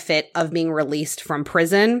benefit of being released from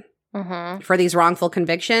prison for these wrongful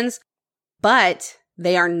convictions. But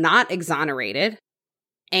they are not exonerated,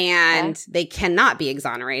 and they cannot be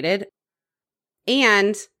exonerated.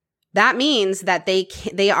 And that means that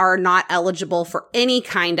they are not eligible for any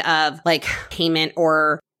kind of payment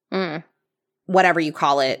or whatever you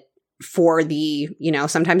call it for the,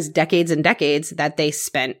 sometimes decades and decades that they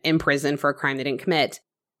spent in prison for a crime they didn't commit.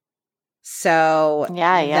 So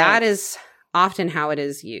that is often how it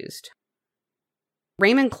is used.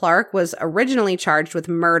 Raymond Clark was originally charged with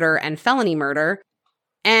murder and felony murder.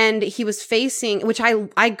 And he was facing, which I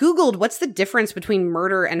Googled, what's the difference between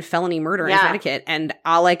murder and felony murder in Connecticut? And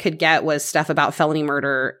all I could get was stuff about felony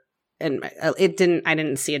murder. And I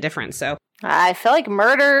didn't see a difference. So I feel like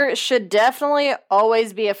murder should definitely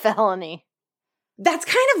always be a felony. That's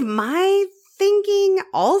kind of my thinking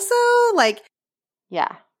also.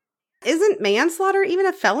 Yeah. Isn't manslaughter even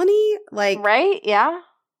a felony? Right? Yeah.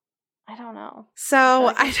 I don't know.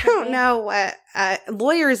 So I don't know what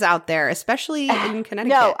lawyers out there, especially in Connecticut.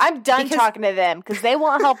 No, I'm done talking to them because they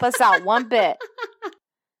won't help us out one bit.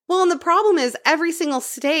 Well, and the problem is every single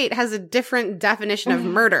state has a different definition of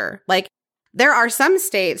murder. There are some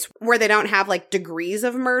states where they don't have degrees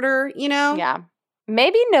of murder, Yeah.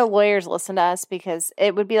 Maybe no lawyers listen to us because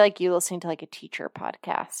it would be like you listening to a teacher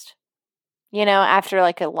podcast, after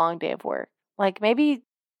a long day of work. Maybe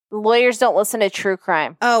lawyers don't listen to true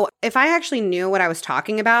crime. Oh, if I actually knew what I was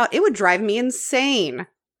talking about, it would drive me insane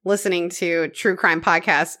listening to true crime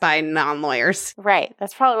podcasts by non-lawyers. Right.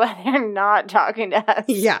 That's probably why they're not talking to us.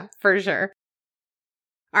 Yeah, for sure.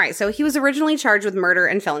 All right. So he was originally charged with murder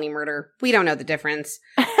and felony murder. We don't know the difference.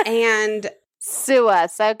 And sue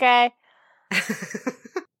us, okay?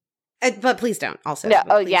 But please don't. Also, no.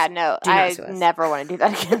 Oh, please yeah. No, I never want to do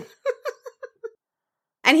that again.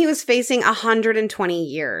 And he was facing 120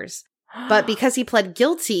 years. But because he pled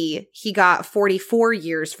guilty, he got 44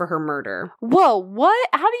 years for her murder. Whoa, what?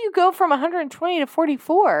 How do you go from 120 to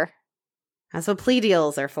 44? That's what plea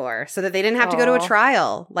deals are for, so that they didn't have to go to a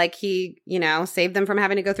trial. He, saved them from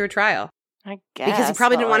having to go through a trial. I guess. Because he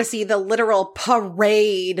probably didn't want to see the literal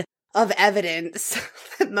parade of evidence.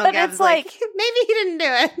 That but it's maybe he didn't do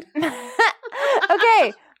it.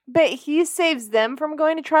 Okay, But he saves them from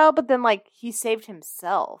going to trial, but then, like, he saved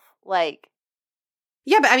himself. Like,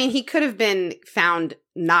 yeah, but I mean, he could have been found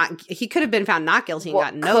not guilty and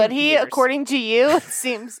gotten no could he? years. According to you, it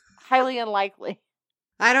seems highly unlikely.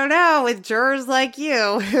 I don't know, with jurors like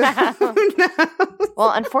you. Who knows?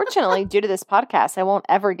 Well, unfortunately, due to this podcast, I won't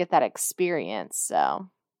ever get that experience, so.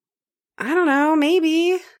 I don't know,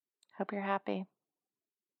 maybe. Hope you're happy.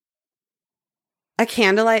 A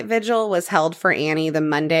candlelight vigil was held for Annie the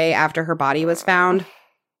Monday after her body was found,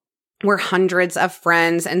 where hundreds of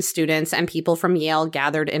friends and students and people from Yale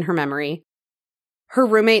gathered in her memory. Her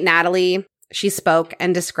roommate, Natalie, she spoke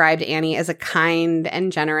and described Annie as a kind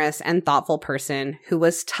and generous and thoughtful person who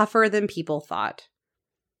was tougher than people thought.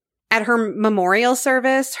 At her memorial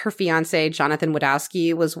service, her fiancé, Jonathan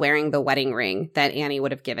Wadowski, was wearing the wedding ring that Annie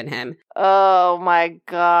would have given him. Oh, my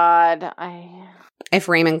God. If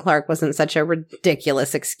Raymond Clark wasn't such a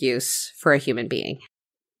ridiculous excuse for a human being.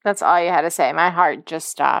 That's all you had to say. My heart just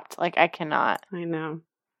stopped. Like, I cannot. I know.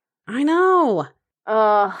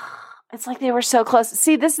 It's like they were so close.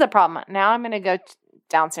 See, this is the problem. Now I'm going to go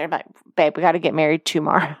downstairs. I'm like, babe, we got to get married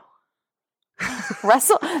tomorrow.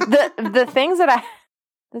 Russell, the things that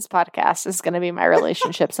this podcast is going to be my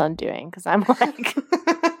relationship's undoing because I'm like,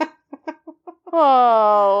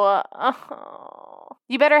 oh.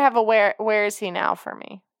 You better have a where is he now for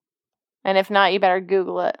me? And if not, you better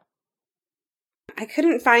Google it. I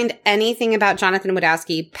couldn't find anything about Jonathan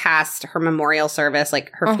Wadowski past her memorial service,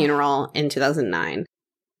 like her funeral in 2009.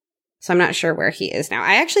 So I'm not sure where he is now.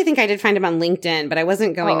 I actually think I did find him on LinkedIn, but I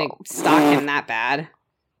wasn't going to stalk him that bad.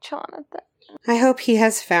 Jonathan. I hope he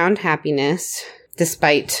has found happiness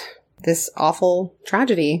despite this awful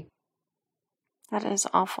tragedy. That is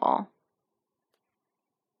awful.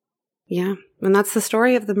 Yeah, and that's the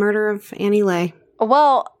story of the murder of Annie Lay.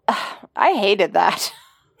 Well, I hated that.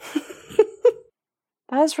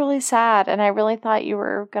 That was really sad, and I really thought you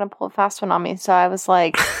were going to pull a fast one on me, so I was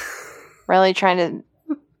like really trying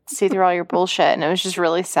to see through all your bullshit, and it was just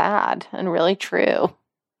really sad and really true.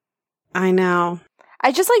 I know.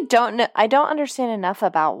 I just like don't know. I don't understand enough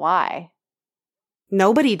about why.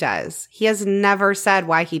 Nobody does. He has never said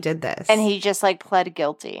why he did this. And he just like pled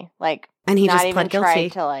guilty. Like, and he not just even pled guilty.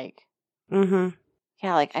 tried to like,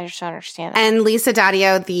 yeah, like I just don't understand that. And Lisa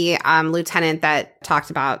Daddio, the lieutenant that talked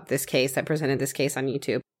about this case, that presented this case on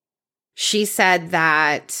YouTube, she said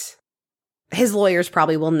that his lawyers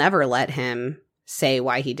probably will never let him say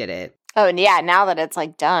why he did it. Oh, and yeah, now that it's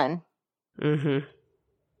like done.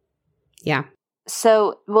 Yeah.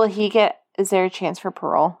 So will he get, is there a chance for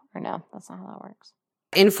parole or no? That's not how that works.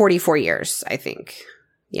 In 44 years, I think.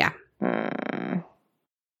 Yeah.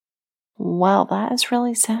 Well, that is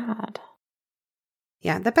really sad.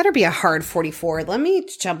 Yeah, that better be a hard 44. Let me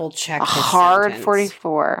double check. A hard sentence.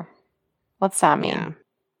 44. What's that mean? Yeah.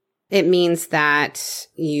 It means that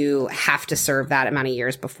you have to serve that amount of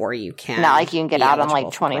years before you can. Not like you can get out on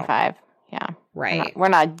like 25. Yeah. Right. We're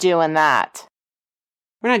not doing that.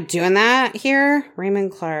 We're not doing that here.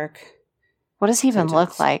 Raymond Clark. What does he even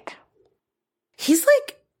look like? He's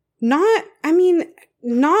like not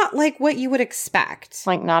like what you would expect.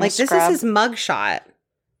 Like not like a scrub? This is his mugshot.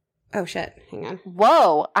 Oh shit, hang on.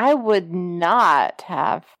 Whoa, I would not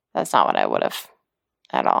have. That's not what I would have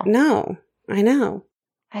at all. No, I know.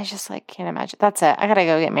 I just like can't imagine. That's it. I gotta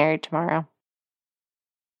go get married tomorrow.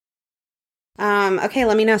 Okay,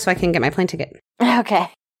 let me know so I can get my plane ticket. Okay.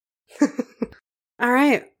 All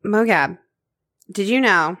right, Mogab. Did you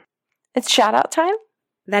know it's shout out time?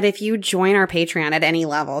 That if you join our Patreon at any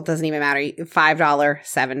level, it doesn't even matter, $5,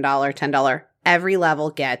 $7, $10, every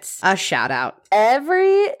level gets a shout out.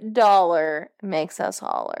 Every dollar makes us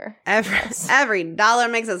holler. Every dollar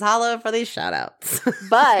makes us holler for these shout outs.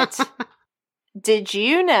 But did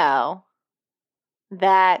you know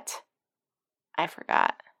that I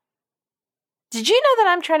forgot? Did you know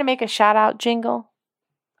that I'm trying to make a shout out jingle?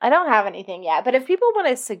 I don't have anything yet, but if people want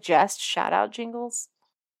to suggest shout out jingles.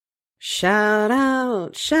 Shout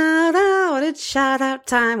out, it's shout out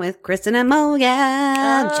time with Kristen and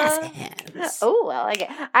Mogab. Oh, I like it.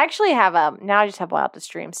 I actually have, now I just have Wild to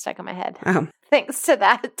Stream stuck in my head. Oh. Thanks to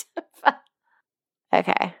that.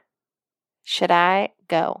 Okay. Should I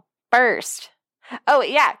go first? Oh,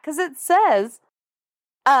 yeah, because it says,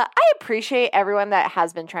 I appreciate everyone that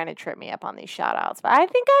has been trying to trip me up on these shout outs, but I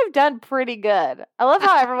think I've done pretty good. I love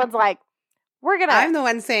how everyone's like, I'm the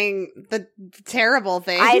one saying the terrible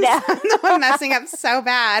things. I know. I'm the one messing up so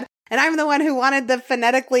bad. And I'm the one who wanted the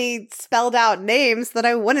phonetically spelled out names that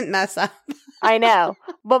I wouldn't mess up. I know.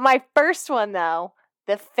 But my first one, though,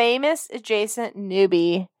 the famous adjacent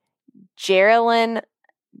newbie, Geraldine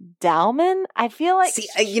Dalman? I feel like... See,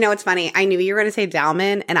 you know what's funny? I knew you were going to say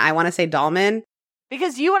Dalman, and I want to say Dalman.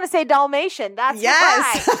 Because you want to say Dalmatian. That's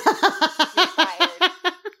yes. why.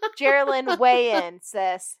 Geraldine, weigh in,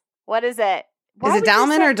 sis. What is it? Is it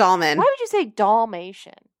Dalman or Dalman? Why would you say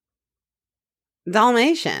Dalmatian?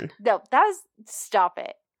 Dalmatian. No, that was... Stop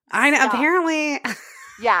it. I know. Stop. Apparently...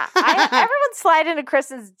 Yeah. Everyone slide into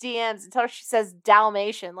Kristen's DMs until she says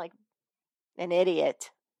Dalmatian like an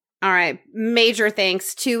idiot. All right. Major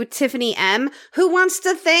thanks to Tiffany M, who wants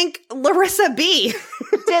to thank Larissa B.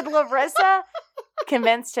 Did Larissa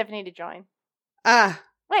convince Tiffany to join?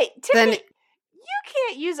 Wait, Tiffany, then, you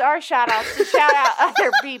can't use our shout-outs to shout out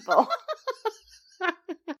other people.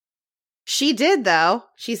 She did, though.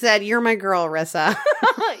 She said, "You're my girl, Rissa."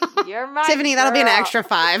 You're my Tiffany, girl. that'll be an extra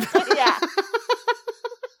 5. Yeah.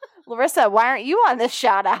 Larissa, why aren't you on this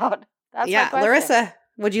shout-out? That's my question. Larissa,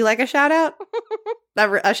 would you like a shout-out?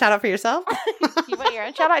 A shout-out for yourself? You want your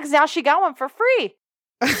own shout-out? Because now she got one for free.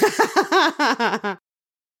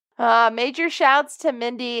 Major shouts to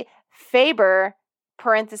Mindy Faber,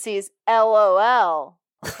 parentheses, LOL,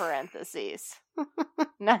 parentheses.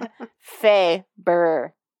 Not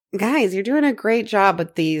Faber. Guys, you're doing a great job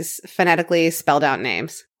with these phonetically spelled out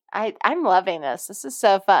names. I'm loving this. This is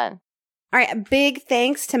so fun. All right, big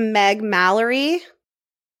thanks to Meg Mallory.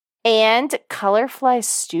 And Colorfly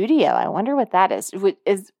Studio. I wonder what that is. Did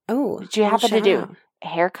you happen to do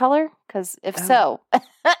hair color? Because if so,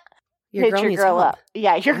 your girl needs help. Up.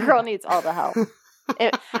 Yeah, your girl needs all the help.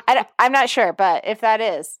 I'm not sure, but if that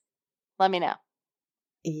is, let me know.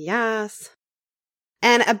 Yes.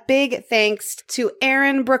 And a big thanks to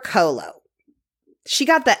Erin Bracolo. She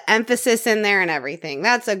got the emphasis in there and everything.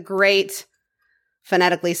 That's a great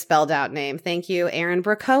phonetically spelled out name. Thank you, Erin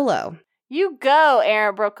Bracolo. You go,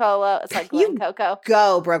 Erin Bracolo. It's like Glen Coco.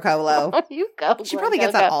 Go, Bracolo. You go, She probably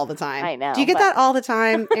gets that all the time. I know. Do you get that all the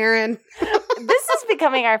time, Erin? This is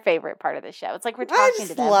becoming our favorite part of the show. It's like we're talking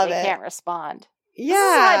to them. They can't respond.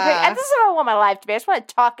 Yeah. This is how I want my life to be. I just want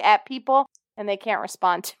to talk at people and they can't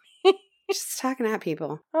respond to me. Just talking at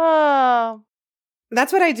people. Oh.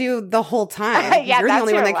 That's what I do the whole time. Yeah, you're the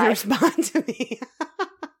only one that life. can respond to me.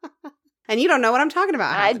 And you don't know what I'm talking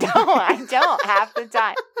about. I don't half the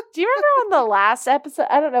time. Do you remember on the last episode?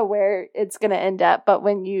 I don't know where it's going to end up, but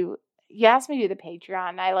when you asked me to do the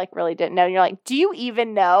Patreon, I like really didn't know. And you're like, do you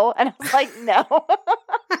even know? And I was like, no.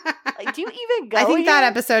 Like, do you even go? I think here? that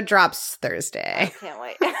episode drops Thursday. I can't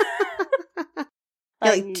wait.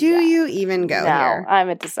 You're like, do you even go here? I'm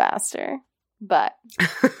a disaster. But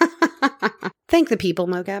thank the people,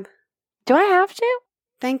 Mogab. Do I have to?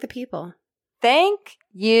 Thank the people. Thank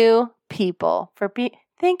you, people,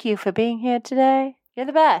 thank you for being here today. You're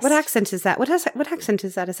the best. What accent is that? What accent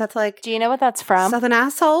is that? Is that like... Do you know what that's from? Southern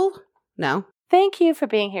asshole? No. Thank you for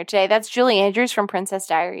being here today. That's Julie Andrews from Princess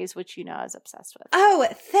Diaries, which you know I was obsessed with. Oh,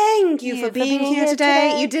 thank you for being here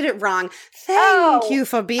today. You did it wrong. Thank you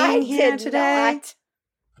for being here today. Not.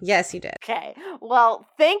 Yes, you did. Okay. Well,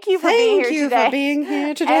 thank you for being here today. Thank you for being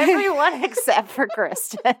here today. Everyone except for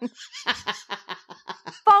Kristen.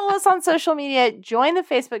 Follow us on social media. Join the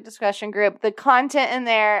Facebook discussion group. The content in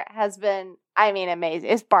there has been, amazing.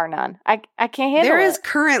 It's bar none. I can't handle it. There is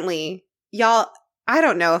currently, y'all, I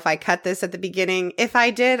don't know if I cut this at the beginning. If I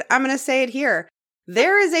did, I'm going to say it here.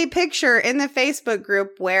 There is a picture in the Facebook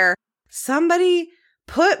group where somebody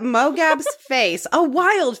put Mogab's face, a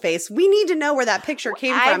wild face. We need to know where that picture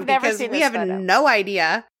came from because we have no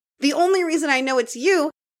idea. The only reason I know it's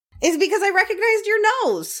you is because I recognized your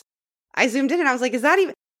nose. I zoomed in and I was like, is that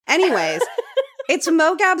even... Anyways, it's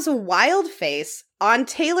Mogab's wild face on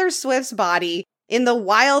Taylor Swift's body in the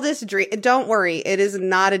wildest dream. Don't worry, it is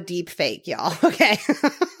not a deep fake, y'all. Okay.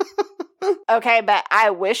 Okay, but I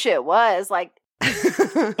wish it was. Like,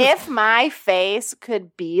 if my face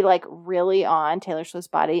could be like really on Taylor Swift's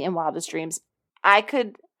body in Wildest Dreams, I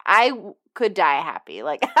could die happy.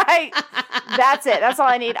 Like that's it. That's all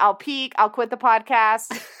I need. I'll peak. I'll quit the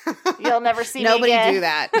podcast. You'll never see me again. Nobody do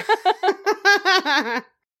that.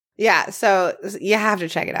 Yeah. So you have to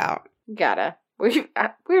check it out. Gotta.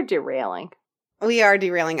 We're derailing. We are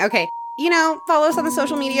derailing. Okay. Follow us on the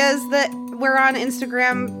social medias that we're on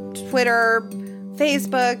Instagram, Twitter,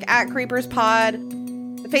 Facebook at Creepers Pod,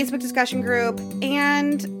 the Facebook discussion group.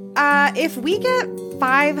 And if we get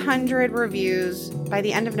 500 reviews by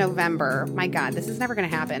the end of November, my God, this is never going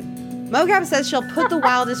to happen. Mogab says she'll put the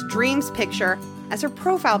Wildest Dreams picture as her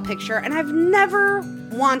profile picture, and I've never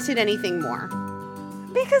wanted anything more.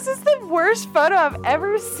 Because it's the worst photo I've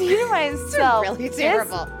ever seen of myself. It's really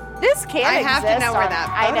terrible. This can't I exist. have to know where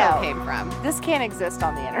that photo came from. This can't exist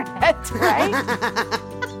on the internet, right?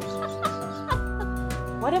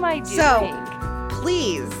 What am I doing? So,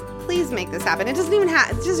 please make this happen. It doesn't even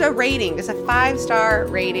have, it's just a rating, just a 5-star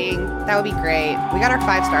rating. That would be great. We got our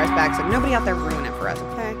 5 stars back, so nobody out there ruin it for us,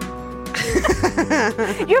 okay?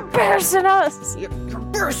 You're embarrassing us. You're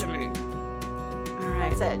embarrassing me. All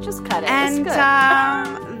right. That's it. Just cut it. And it's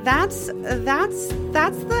good. that's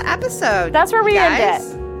the episode. That's where we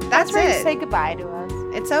guys. end it. That's where it. you say goodbye to us.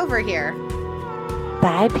 It's over here.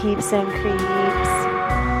 Bye, peeps and creeps.